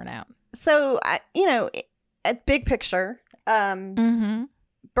reading Burnout? So, you know, at big picture, Burnout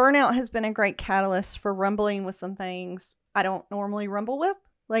has been a great catalyst for rumbling with some things I don't normally rumble with,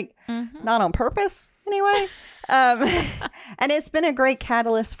 like not on purpose anyway. And it's been a great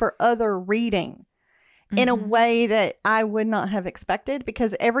catalyst for other reading in a way that I would not have expected,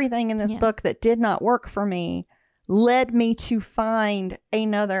 because everything in this book that did not work for me led me to find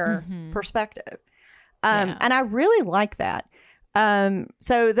another perspective. And I really like that.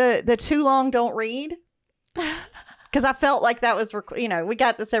 So the too long don't read, because I felt like that was, you know, we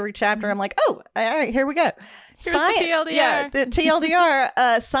got this every chapter. I'm like, oh, all right, here we go. Here's the TLDR. Yeah, the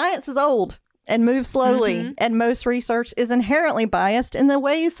TLDR. Science is old and moves slowly, and most research is inherently biased in the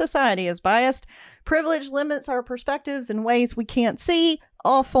ways society is biased. Privilege limits our perspectives in ways we can't see.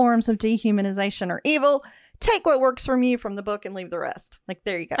 All forms of dehumanization are evil. Take what works from you from the book and leave the rest. Like,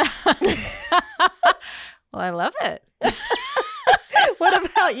 there you go. Well, I love it. What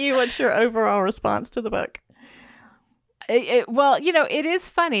about you? What's your overall response to the book? Well, you know, it is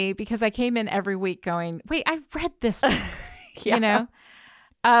funny because I came in every week going, wait, I read this book, you know?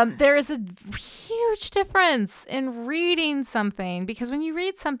 There is a huge difference in reading something, because when you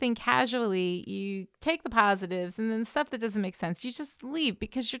read something casually, you take the positives, and then stuff that doesn't make sense, you just leave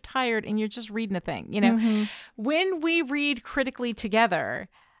because you're tired and you're just reading a thing, you know? When we read critically together,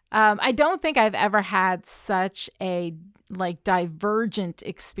 I don't think I've ever had such a divergent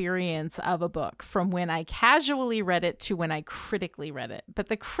experience of a book from when I casually read it to when I critically read it. But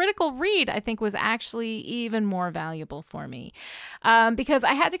the critical read, I think, was actually even more valuable for me, because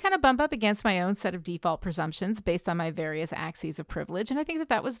I had to kind of bump up against my own set of default presumptions based on my various axes of privilege. And I think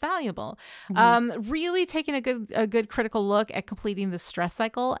that was valuable. Really taking a good critical look at completing the stress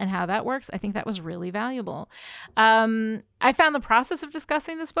cycle and how that works, I think that was really valuable. I found the process of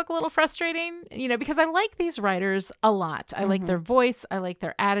discussing this book a little frustrating, you know, because I like these writers a lot. I like their voice. I like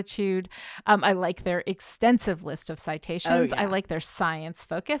their attitude. I like their extensive list of citations. I like their science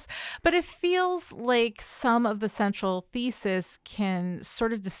focus. But it feels like some of the central thesis can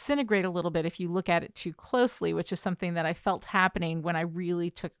sort of disintegrate a little bit if you look at it too closely, which is something that I felt happening when I really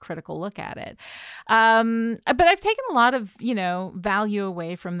took a critical look at it. But I've taken a lot of, you know, value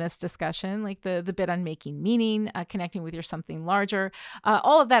away from this discussion, like the bit on making meaning, connecting with your something larger.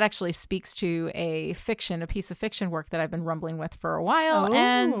 All of that actually speaks to a piece of fiction work that I've been rumbling with for a while.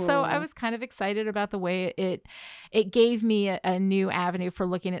 And so I was kind of excited about the way it gave me a new avenue for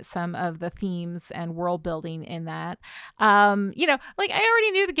looking at some of the themes and world building in that. You know, like, I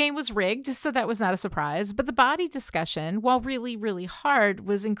already knew the game was rigged, so that was not a surprise. But the body discussion, while really, really hard,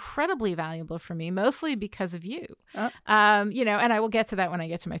 was incredibly valuable for me, mostly because of you. You know, and I will get to that when I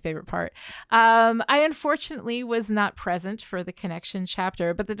get to my favorite part. I unfortunately was not present for the connection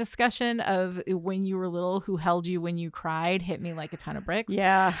chapter, but the discussion of when you were little, who held you when you cried, hit me like a ton of bricks.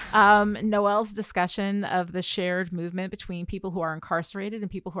 Yeah. Noelle's discussion of the shared movement between people who are incarcerated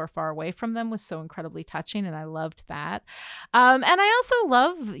and people who are far away from them was so incredibly touching, and I loved that. And I also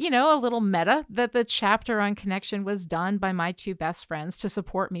love, you know, a little meta that the chapter on connection was done by my two best friends to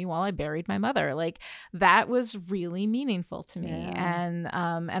support me while I buried my mother. Like, that was really meaningful to me. And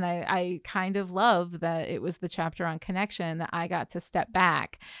I kind of love that it was the chapter on connection that I got to step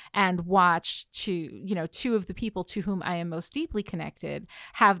back and watch two of the people to to whom I am most deeply connected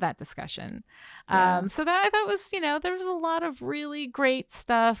have that discussion. Yeah. So that was, there was a lot of really great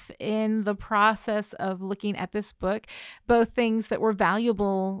stuff in the process of looking at this book, both things that were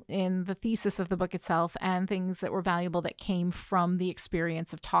valuable in the thesis of the book itself and things that were valuable that came from the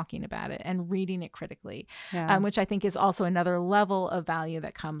experience of talking about it and reading it critically, which I think is also another level of value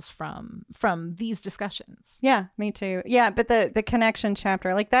that comes from these discussions. Yeah, me too. Yeah, but the connection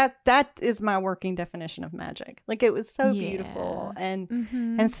chapter, like that is my working definition of magic. Like it was so beautiful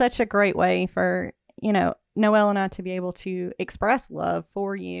and such a great way for, Noelle and I to be able to express love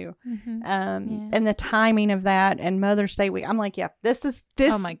for you. And the timing of that and Mother's Day week. I'm like, yeah, this is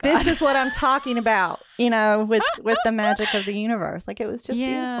what I'm talking about, with the magic of the universe. Like it was just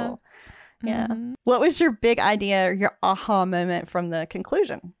beautiful. Yeah. What was your big idea or your aha moment from the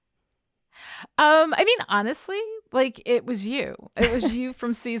conclusion? I mean, honestly, like it was you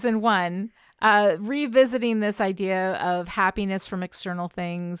from season 1, revisiting this idea of happiness from external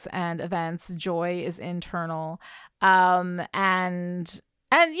things and events. Joy is internal. And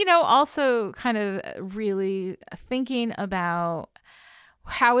also kind of really thinking about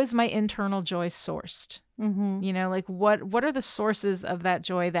how is my internal joy sourced? Like what are the sources of that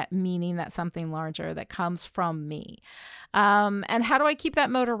joy, that meaning, that something larger that comes from me? And how do I keep that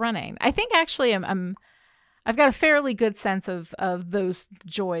motor running? I think actually I've got a fairly good sense of those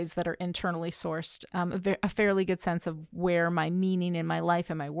joys that are internally sourced, a fairly good sense of where my meaning in my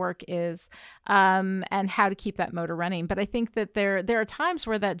life and my work is, and how to keep that motor running. But I think that there are times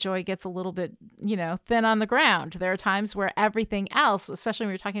where that joy gets a little bit, thin on the ground. There are times where everything else, especially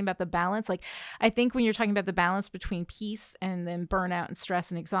when you're talking about the balance, like I think when you're talking about the balance between peace and then burnout and stress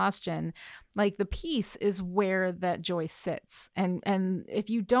and exhaustion, like the peace is where that joy sits. And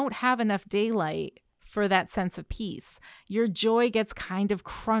if you don't have enough daylight for that sense of peace, your joy gets kind of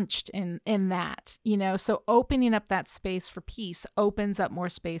crunched in that, so opening up that space for peace opens up more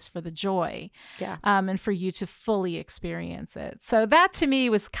space for the joy, and for you to fully experience it. So that to me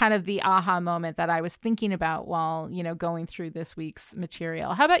was kind of the aha moment that I was thinking about while, going through this week's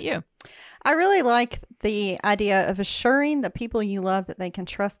material. How about you? I really like the idea of assuring the people you love that they can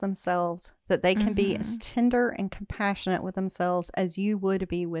trust themselves, that they can be as tender and compassionate with themselves as you would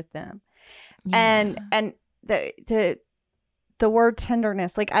be with them. Yeah. And the word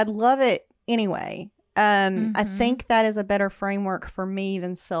tenderness, like I'd love it anyway. I think that is a better framework for me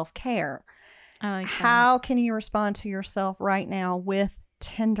than self-care. I like How can you respond to yourself right now with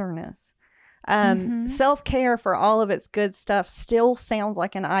tenderness? Self-care, for all of its good stuff, still sounds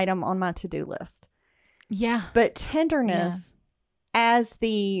like an item on my to-do list. Yeah. But tenderness as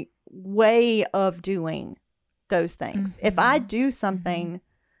the way of doing those things. If I do something,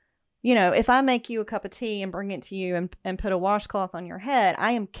 if I make you a cup of tea and bring it to you and put a washcloth on your head,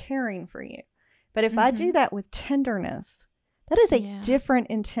 I am caring for you. But if I do that with tenderness, that is a different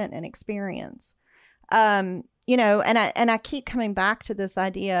intent and experience. And I keep coming back to this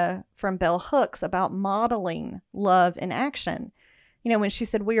idea from Bell Hooks about modeling love in action. When she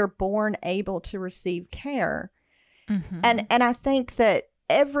said we are born able to receive care. And I think that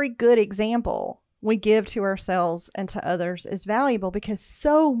every good example we give to ourselves and to others is valuable, because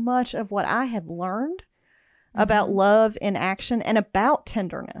so much of what I have learned about love in action and about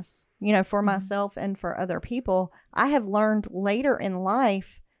tenderness, for myself and for other people, I have learned later in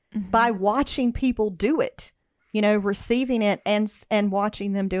life by watching people do it, receiving it and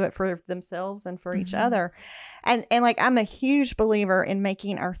watching them do it for themselves and for each other. And like, I'm a huge believer in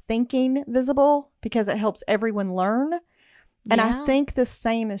making our thinking visible because it helps everyone learn. And I think the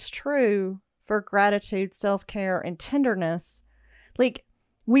same is true for gratitude, self-care, and tenderness. Like,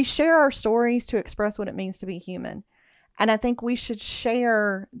 we share our stories to express what it means to be human. And I think we should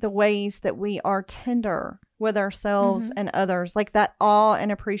share the ways that we are tender with ourselves and others, like that awe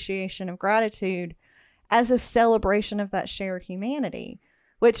and appreciation of gratitude as a celebration of that shared humanity,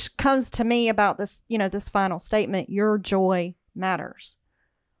 which comes to me about this, this final statement, your joy matters.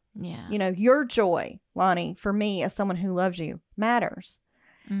 Yeah. Your joy, Lonnie, for me as someone who loves you, matters.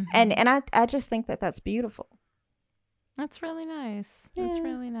 And I just think that that's beautiful. That's really nice. Yeah. That's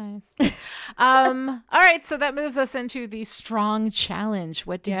really nice. All right. So that moves us into the strong challenge.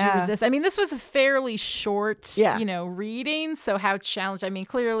 What did you resist? I mean, this was a fairly short, reading. So how challenged? I mean,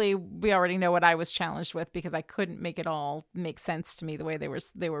 clearly we already know what I was challenged with because I couldn't make it all make sense to me the way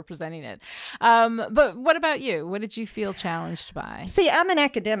they were presenting it. But what about you? What did you feel challenged by? See, I'm an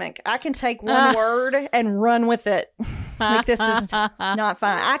academic. I can take one word and run with it. Like, this is not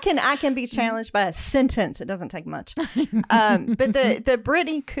fun. I can be challenged by a sentence. It doesn't take much. But the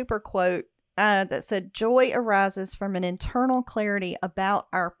Brittany Cooper quote that said, joy arises from an internal clarity about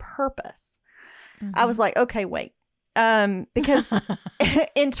our purpose. I was like, okay, wait, Because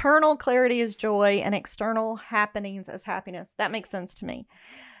internal clarity is joy and external happenings as happiness. That makes sense to me.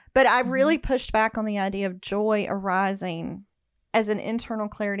 But I really pushed back on the idea of joy arising as an internal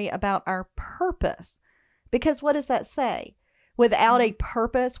clarity about our purpose. Because what does that say? Without a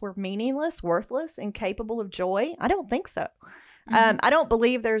purpose, we're meaningless, worthless, incapable of joy? I don't think so. I don't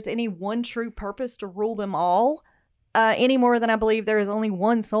believe there's any one true purpose to rule them all, any more than I believe there is only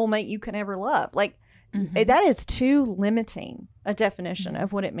one soulmate you can ever love. Like, that is too limiting a definition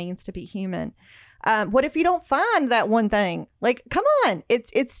of what it means to be human. What if you don't find that one thing? Like, come on,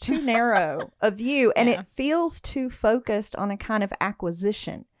 it's too narrow a view, and it feels too focused on a kind of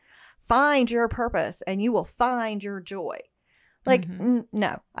acquisition. Find your purpose and you will find your joy. Like,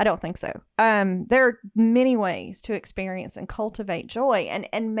 no, I don't think so. There are many ways to experience and cultivate joy.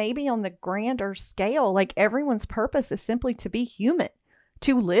 And maybe on the grander scale, like everyone's purpose is simply to be human,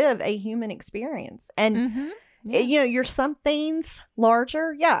 to live a human experience. And, you know, your something's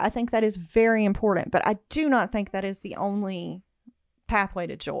larger. Yeah, I think that is very important. But I do not think that is the only pathway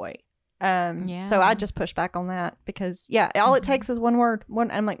to joy. So I just push back on that because, all it takes is one word.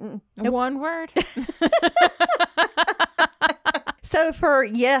 I'm like, nope. One word. So for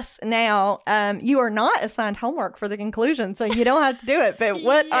yes, now, you are not assigned homework for the conclusion, so you don't have to do it. But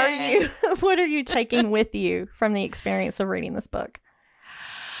what are you taking with you from the experience of reading this book?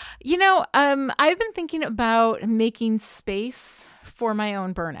 You know, I've been thinking about making space for my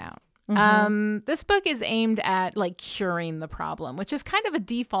own burnout. This book is aimed at like curing the problem, which is kind of a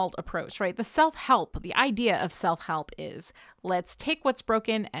default approach, right? The idea of self-help is let's take what's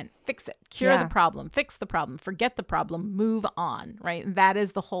broken and fix it, cure the problem, fix the problem, forget the problem, move on, right? And that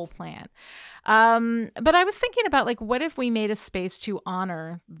is the whole plan. But I was thinking about like, what if we made a space to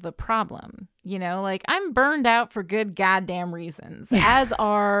honor the problem? You know, like I'm burned out for good goddamn reasons, as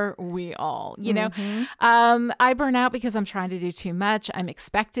are we all, you know. I burn out because I'm trying to do too much. I'm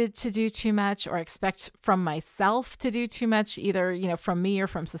expected to do too much, or expect from myself to do too much, either, you know, from me or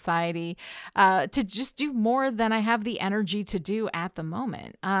from society, to just do more than I have the energy to do at the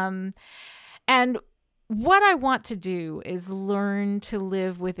moment. And what I want to do is learn to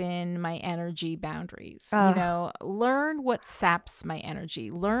live within my energy boundaries, you know, learn what saps my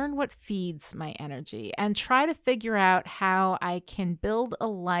energy, learn what feeds my energy, and try to figure out how I can build a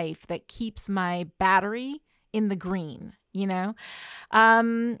life that keeps my battery in the green, you know?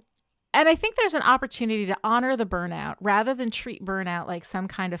 And I think there's an opportunity to honor the burnout rather than treat burnout like some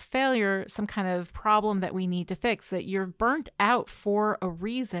kind of failure, some kind of problem that we need to fix, that you're burnt out for a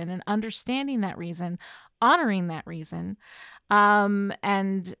reason, and understanding that reason, honoring that reason,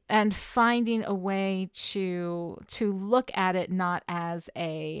 and finding a way to look at it not as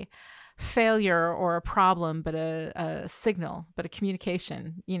a failure or a problem, but a signal, but a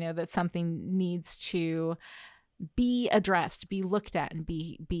communication, you know, that something needs to be addressed, be looked at, and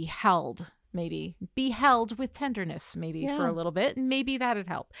be held, maybe be held with tenderness, maybe for a little bit, and maybe that'd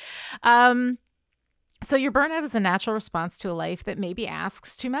help. So your burnout is a natural response to a life that maybe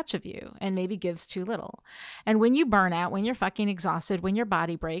asks too much of you and maybe gives too little. And when you burn out, when you're fucking exhausted, when your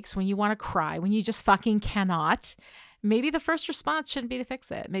body breaks, when you want to cry, when you just fucking cannot, maybe the first response shouldn't be to fix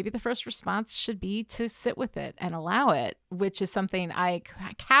it. Maybe the first response should be to sit with it and allow it, which is something I,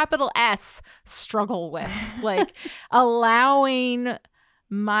 capital S, struggle with. Like allowing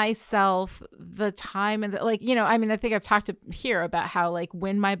myself the time and like, you know, I mean, I think I've talked here about how like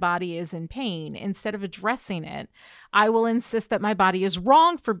when my body is in pain, instead of addressing it, I will insist that my body is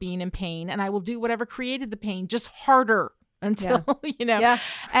wrong for being in pain, and I will do whatever created the pain just harder until, you know,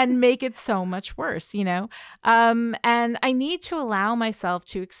 and make it so much worse, you know? And I need to allow myself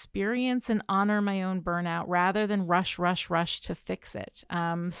to experience and honor my own burnout rather than rush to fix it.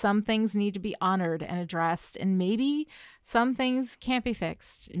 Some things need to be honored and addressed, and maybe some things can't be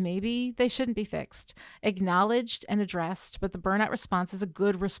fixed. Maybe they shouldn't be fixed, acknowledged and addressed, but the burnout response is a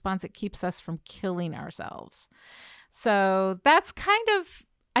good response. It keeps us from killing ourselves. So that's kind of,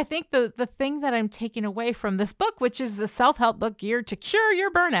 I think the thing that I'm taking away from this book, which is a self-help book geared to cure your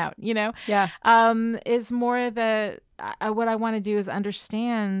burnout, you know, is more that what I want to do is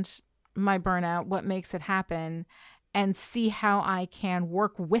understand my burnout, what makes it happen, and see how I can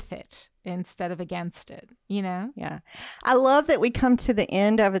work with it instead of against it, you know? Yeah. I love that we come to the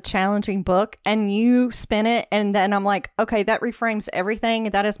end of a challenging book and you spin it, and then I'm like, okay, that reframes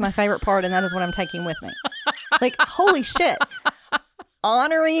everything. That is my favorite part, and that is what I'm taking with me. Like, holy shit.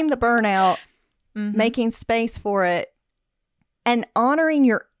 Honoring the burnout, making space for it, and honoring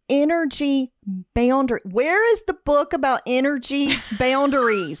your energy boundary. Where is the book about energy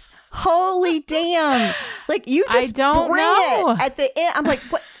boundaries? Holy damn. Like, you just bring it at the end. I'm like,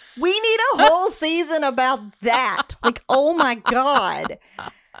 what? We need a whole season about that. Like, oh my God.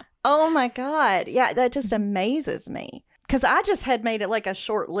 Oh my God. Yeah, that just amazes me. Because I just had made it like a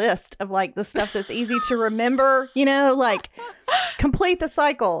short list of like the stuff that's easy to remember, you know, like complete the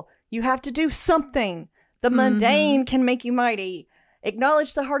cycle. You have to do something. The mundane can make you mighty.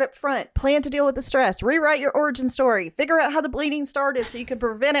 Acknowledge the heart up front. Plan to deal with the stress. Rewrite your origin story. Figure out how the bleeding started so you can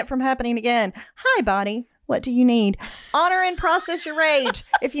prevent it from happening again. Hi, body. What do you need? Honor and process your rage.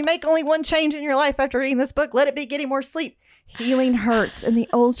 If you make only one change in your life after reading this book, let it be getting more sleep. Healing hurts and the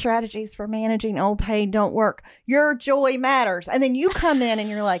old strategies for managing old pain don't work. Your joy matters. And then you come in and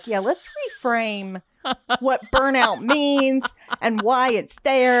you're like, yeah, let's reframe what burnout means and why it's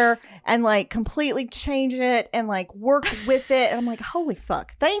there and like completely change it and like work with it. And I'm like, holy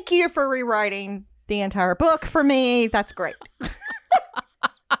fuck. Thank you for rewriting the entire book for me. That's great.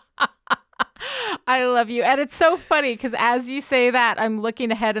 I love you. And it's so funny because as you say that, I'm looking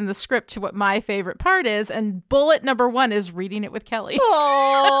ahead in the script to what my favorite part is. And bullet number 1 is reading it with Kelly.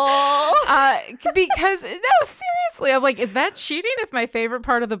 Because, no, seriously, I'm like, is that cheating if my favorite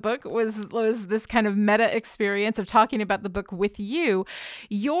part of the book was this kind of meta experience of talking about the book with you?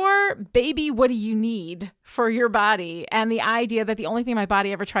 Your baby, what do you need for your body? And the idea that the only thing my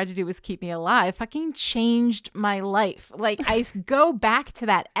body ever tried to do was keep me alive fucking changed my life. Like, I go back to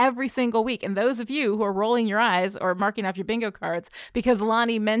that every single week. And those of you who are rolling your eyes or marking off your bingo cards because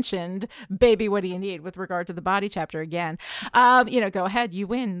Lonnie mentioned baby, what do you need with regard to the body chapter again, go ahead, you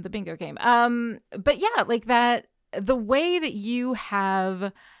win the bingo game. But yeah, like that, the way that you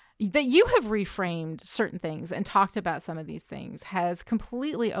have reframed certain things and talked about some of these things has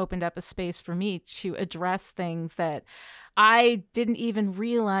completely opened up a space for me to address things that I didn't even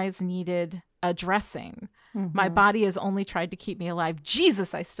realize needed addressing. My body has only tried to keep me alive.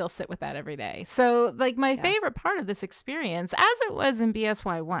 Jesus, I still sit with that every day. So like my favorite part of this experience, as it was in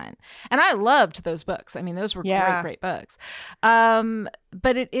BSY 1, and I loved those books. I mean, those were great books.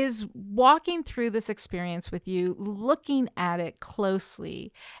 But it is walking through this experience with you, looking at it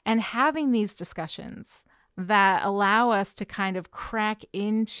closely and having these discussions that allow us to kind of crack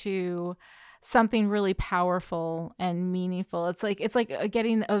into something really powerful and meaningful. It's like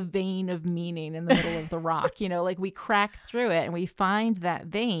getting a vein of meaning in the middle of the rock, like we crack through it and we find that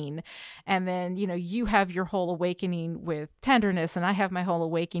vein. And then, you have your whole awakening with tenderness and I have my whole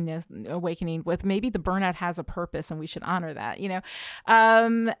awakening with maybe the burnout has a purpose and we should honor that,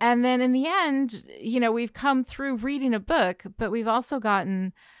 and then in the end, we've come through reading a book, but we've also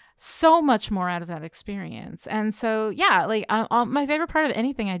gotten so much more out of that experience. And so, yeah, like my favorite part of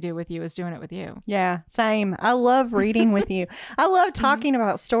anything I do with you is doing it with you. Yeah, same. I love reading with you. I love talking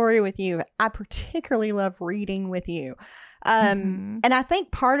about story with you. I particularly love reading with you. And I think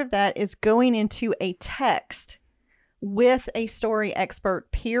part of that is going into a text with a story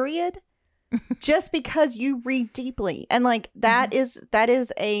expert, period, just because you read deeply. And like that is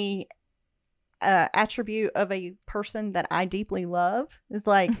a attribute of a person that I deeply love is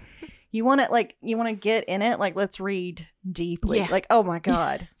like, you want to get in it. Like, let's read deeply. Yeah. Like, oh my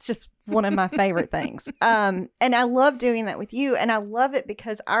God, it's just one of my favorite things. And I love doing that with you. And I love it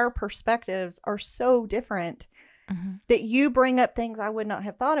because our perspectives are so different that you bring up things I would not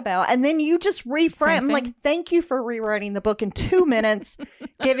have thought about. And then you just reframe. Like, thank you for rewriting the book in 2 minutes,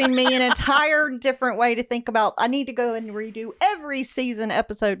 giving me an entire different way to think about, I need to go and redo every season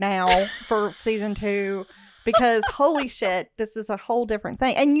episode now for season 2 because holy shit, this is a whole different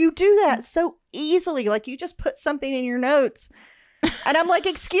thing. And you do that so easily. Like you just put something in your notes. And I'm like,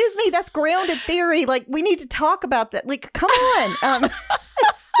 excuse me, that's grounded theory. Like, we need to talk about that. Like, come on.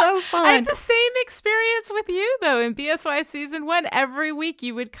 It's so fun. I had the same experience with you, though, in BSY season 1. Every week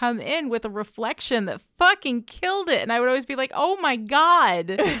you would come in with a reflection that fucking killed it. And I would always be like, oh my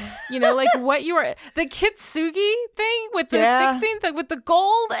God. Like what you were, the Kitsugi thing with the fixing, with the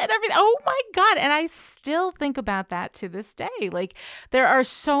gold and everything. Oh my God. And I still think about that to this day. Like, there are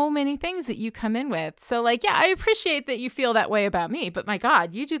so many things that you come in with. So like, yeah, I appreciate that you feel that way about me, but my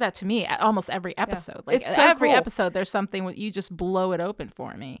God, you do that to me at almost every episode. Like so every episode, there's something where you just blow it open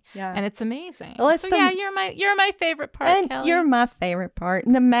for me. Yeah. And it's amazing. Well, you're my favorite part, and Kelly. You're my favorite part.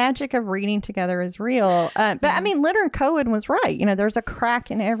 And the magic of reading together is real. But I mean, Leonard Cohen was right. There's a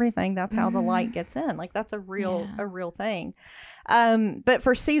crack in everything. That's how the light gets in. Like, that's a real thing. But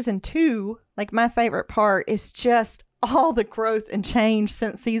for season 2, like, my favorite part is just all the growth and change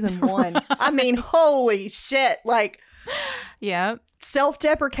since season 1. I mean, holy shit. Like, yeah,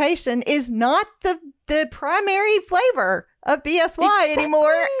 self-deprecation is not the primary flavor of BSY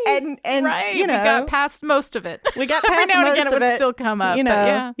anymore. And right. We got past most of it. We got past every now and most again of it would still come up. And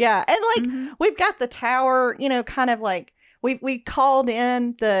like we've got the tower, kind of like we called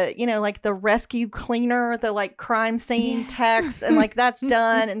in the, like the rescue cleaner, the like crime scene techs, and like that's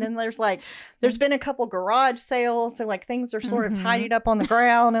done. And then there's been a couple garage sales, so like things are sort of tidied up on the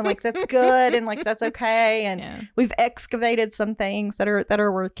ground, and like that's good, and like that's okay. And we've excavated some things that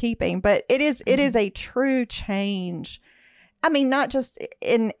are worth keeping. But it is a true change. I mean, not just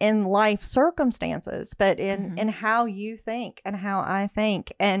in life circumstances, but in how you think and how I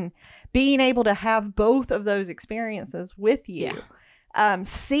think, and being able to have both of those experiences with you,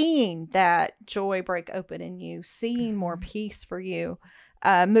 seeing that joy break open in you, seeing more peace for you,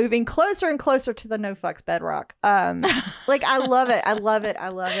 moving closer and closer to the no fucks bedrock. Like I love it. I love it. I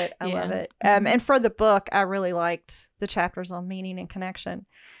love it. I love it. And for the book, I really liked the chapters on meaning and connection.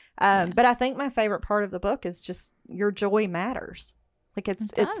 But I think my favorite part of the book is just your joy matters. Like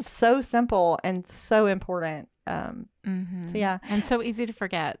it's so simple and so important. So yeah. And so easy to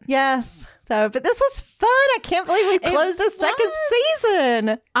forget. Yes. But this was fun. I can't believe we closed a second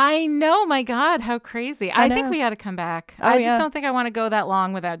season. I know. My God, how crazy. I think we got to come back. I just don't think I want to go that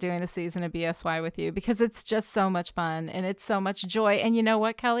long without doing a season of BSY with you, because it's just so much fun and it's so much joy. And you know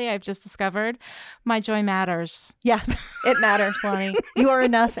what, Kelly? I've just discovered my joy matters. Yes, it matters, Lonnie. You are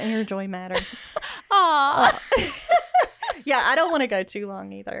enough and your joy matters. Aw. Yeah, I don't want to go too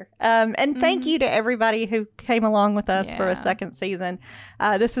long either. And thank you to everybody who came along with us for a second season.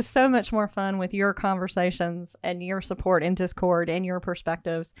 This is so much more fun with your conversations and your support in Discord and your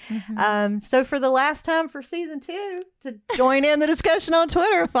perspectives. So for the last time for season 2, to join in the discussion on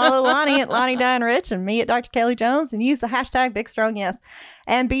Twitter, follow Lonnie at Lonnie Diane Rich and me at Dr. Kelly Jones, and use the hashtag BigStrongYes.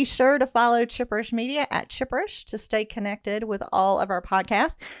 And be sure to follow Chipperish Media at Chipperish to stay connected with all of our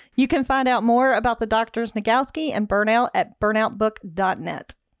podcasts. You can find out more about the Doctors Nagalski and Burnout at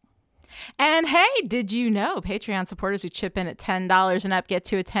burnoutbook.net. And hey, did you know Patreon supporters who chip in at $10 and up get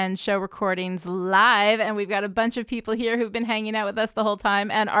to attend show recordings live? And we've got a bunch of people here who've been hanging out with us the whole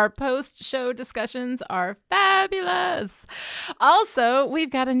time, and our post-show discussions are fabulous. Also, we've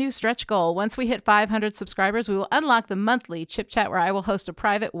got a new stretch goal. Once we hit 500 subscribers, we will unlock the monthly Chip Chat, where I will host a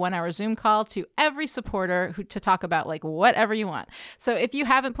private 1-hour Zoom call to every supporter to talk about like whatever you want. So if you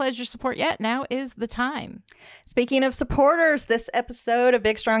haven't pledged your support yet, now is the time. Speaking of supporters, this episode of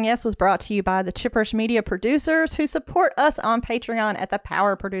Big Strong Yes was brought to you by the Chipperish Media producers who support us on Patreon at the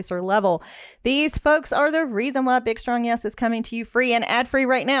power producer level. These folks are the reason why Big Strong Yes is coming to you free and ad-free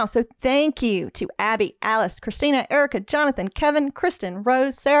right now. So thank you to Abby, Alice, Christina, Erica, Jonathan, Kevin, Kristen,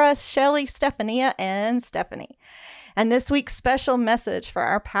 Rose, Sarah, Shelley, Stephania, and Stephanie. And this week's special message for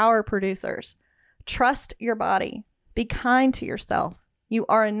our power producers: trust your body. Be kind to yourself. You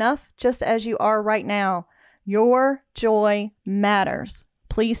are enough just as you are right now. Your joy matters.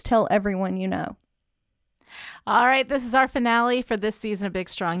 Please tell everyone you know. All right, this is our finale for this season of Big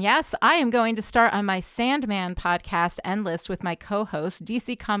Strong Yes. I am going to start on my Sandman podcast, Endless, with my co-host,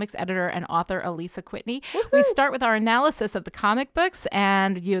 DC Comics editor and author Elisa Whitney. Woohoo! We start with our analysis of the comic books,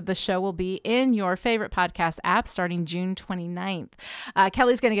 and the show will be in your favorite podcast app starting June 29th.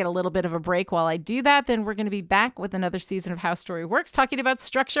 Kelly's going to get a little bit of a break while I do that. Then we're going to be back with another season of How Story Works, talking about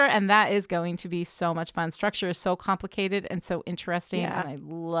structure, and that is going to be so much fun. Structure is so complicated and so interesting, and I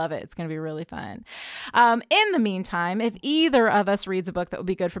love it. It's going to be really fun. In the meantime, if either of us reads a book that would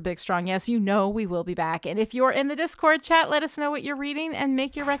be good for Big Strong Yes, you know we will be back. And if you're in the Discord chat, let us know what you're reading and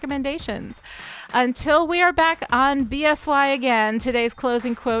make your recommendations. Until we are back on BSY again, today's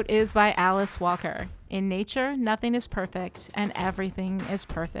closing quote is by Alice Walker. In nature, nothing is perfect and everything is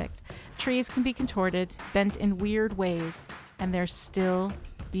perfect. Trees can be contorted, bent in weird ways, and they're still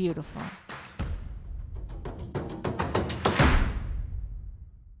beautiful.